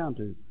thing's come down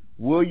to.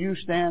 Will you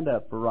stand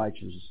up for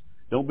righteousness?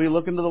 Don't be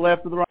looking to the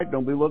left or the right.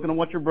 Don't be looking at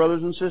what your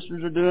brothers and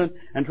sisters are doing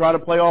and try to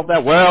play off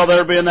that, well,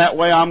 they're being that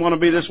way, I'm going to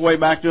be this way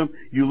back to them.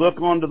 You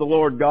look on to the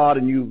Lord God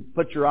and you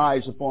put your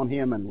eyes upon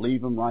Him and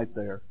leave Him right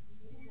there.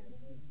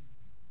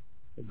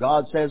 If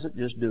God says it,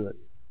 just do it.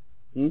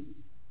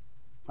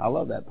 I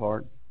love that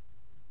part.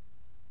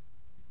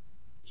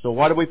 So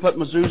why do we put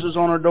mezuzahs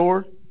on our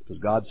doors? Because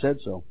God said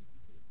so.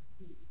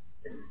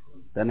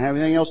 Doesn't have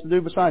anything else to do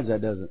besides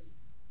that, does it?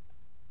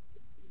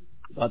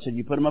 God said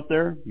you put them up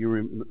there,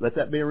 let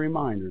that be a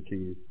reminder to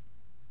you.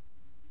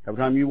 Every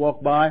time you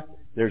walk by,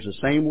 there's the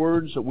same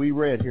words that we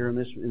read here in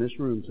this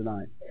room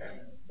tonight.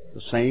 The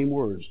same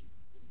words.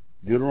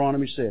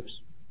 Deuteronomy 6.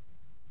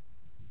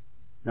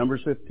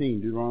 Numbers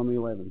 15, Deuteronomy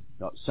 11.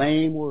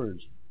 Same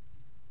words.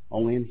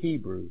 Only in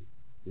Hebrew,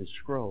 this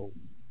scroll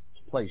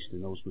is placed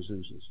in those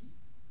mezuzahs.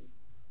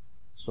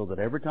 So that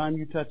every time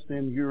you touch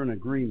them, you're in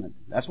agreement.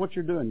 That's what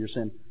you're doing. You're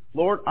saying,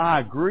 Lord,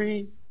 I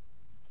agree.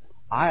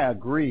 I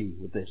agree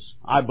with this.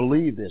 I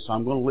believe this.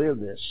 I'm going to live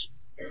this.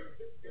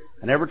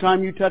 And every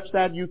time you touch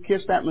that, you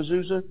kiss that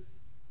mezuzah,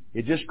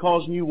 it just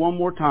causing you one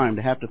more time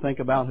to have to think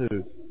about who?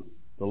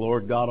 The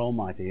Lord God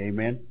Almighty.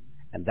 Amen?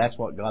 And that's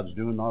what God's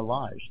doing in our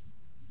lives.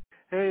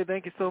 Hey,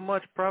 thank you so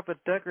much, Prophet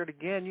Deckard.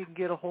 Again, you can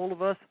get a hold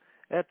of us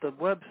at the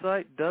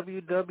website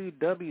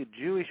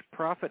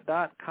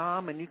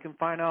www.jewishprophet.com, and you can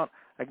find out,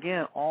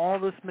 again, all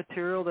this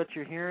material that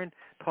you're hearing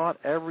taught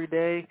every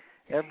day,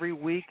 every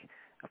week.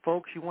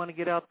 Folks, you want to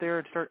get out there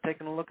and start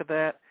taking a look at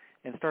that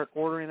and start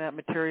ordering that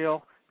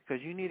material,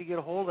 because you need to get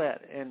a hold of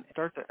that and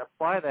start to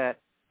apply that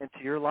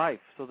into your life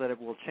so that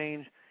it will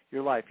change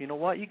your life. You know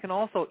what? You can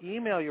also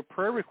email your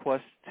prayer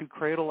requests to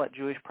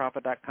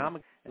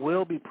cradle@jewishprophet.com.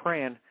 We'll be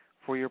praying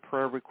for your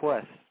prayer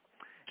requests.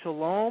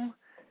 Shalom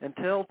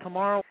until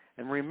tomorrow.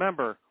 And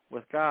remember,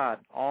 with God,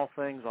 all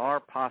things are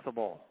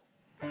possible.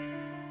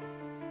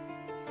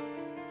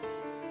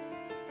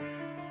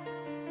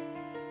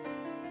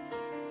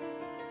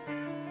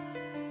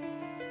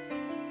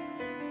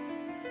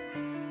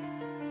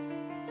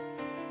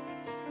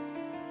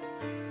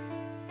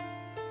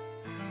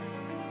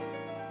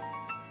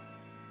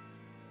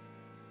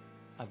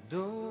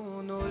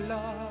 אדון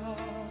עולם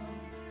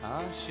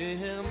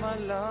אשר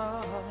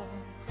מלך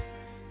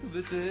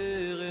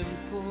בטרם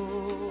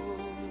כל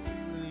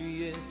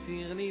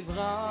יציר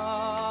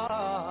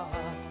נברא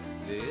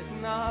ואת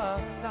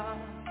נעשה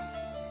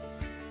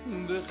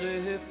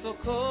בחפצו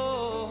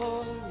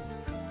כל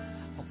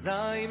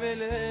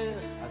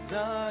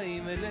אזי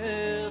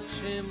מלך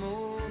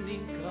שמו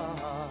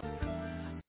נקרא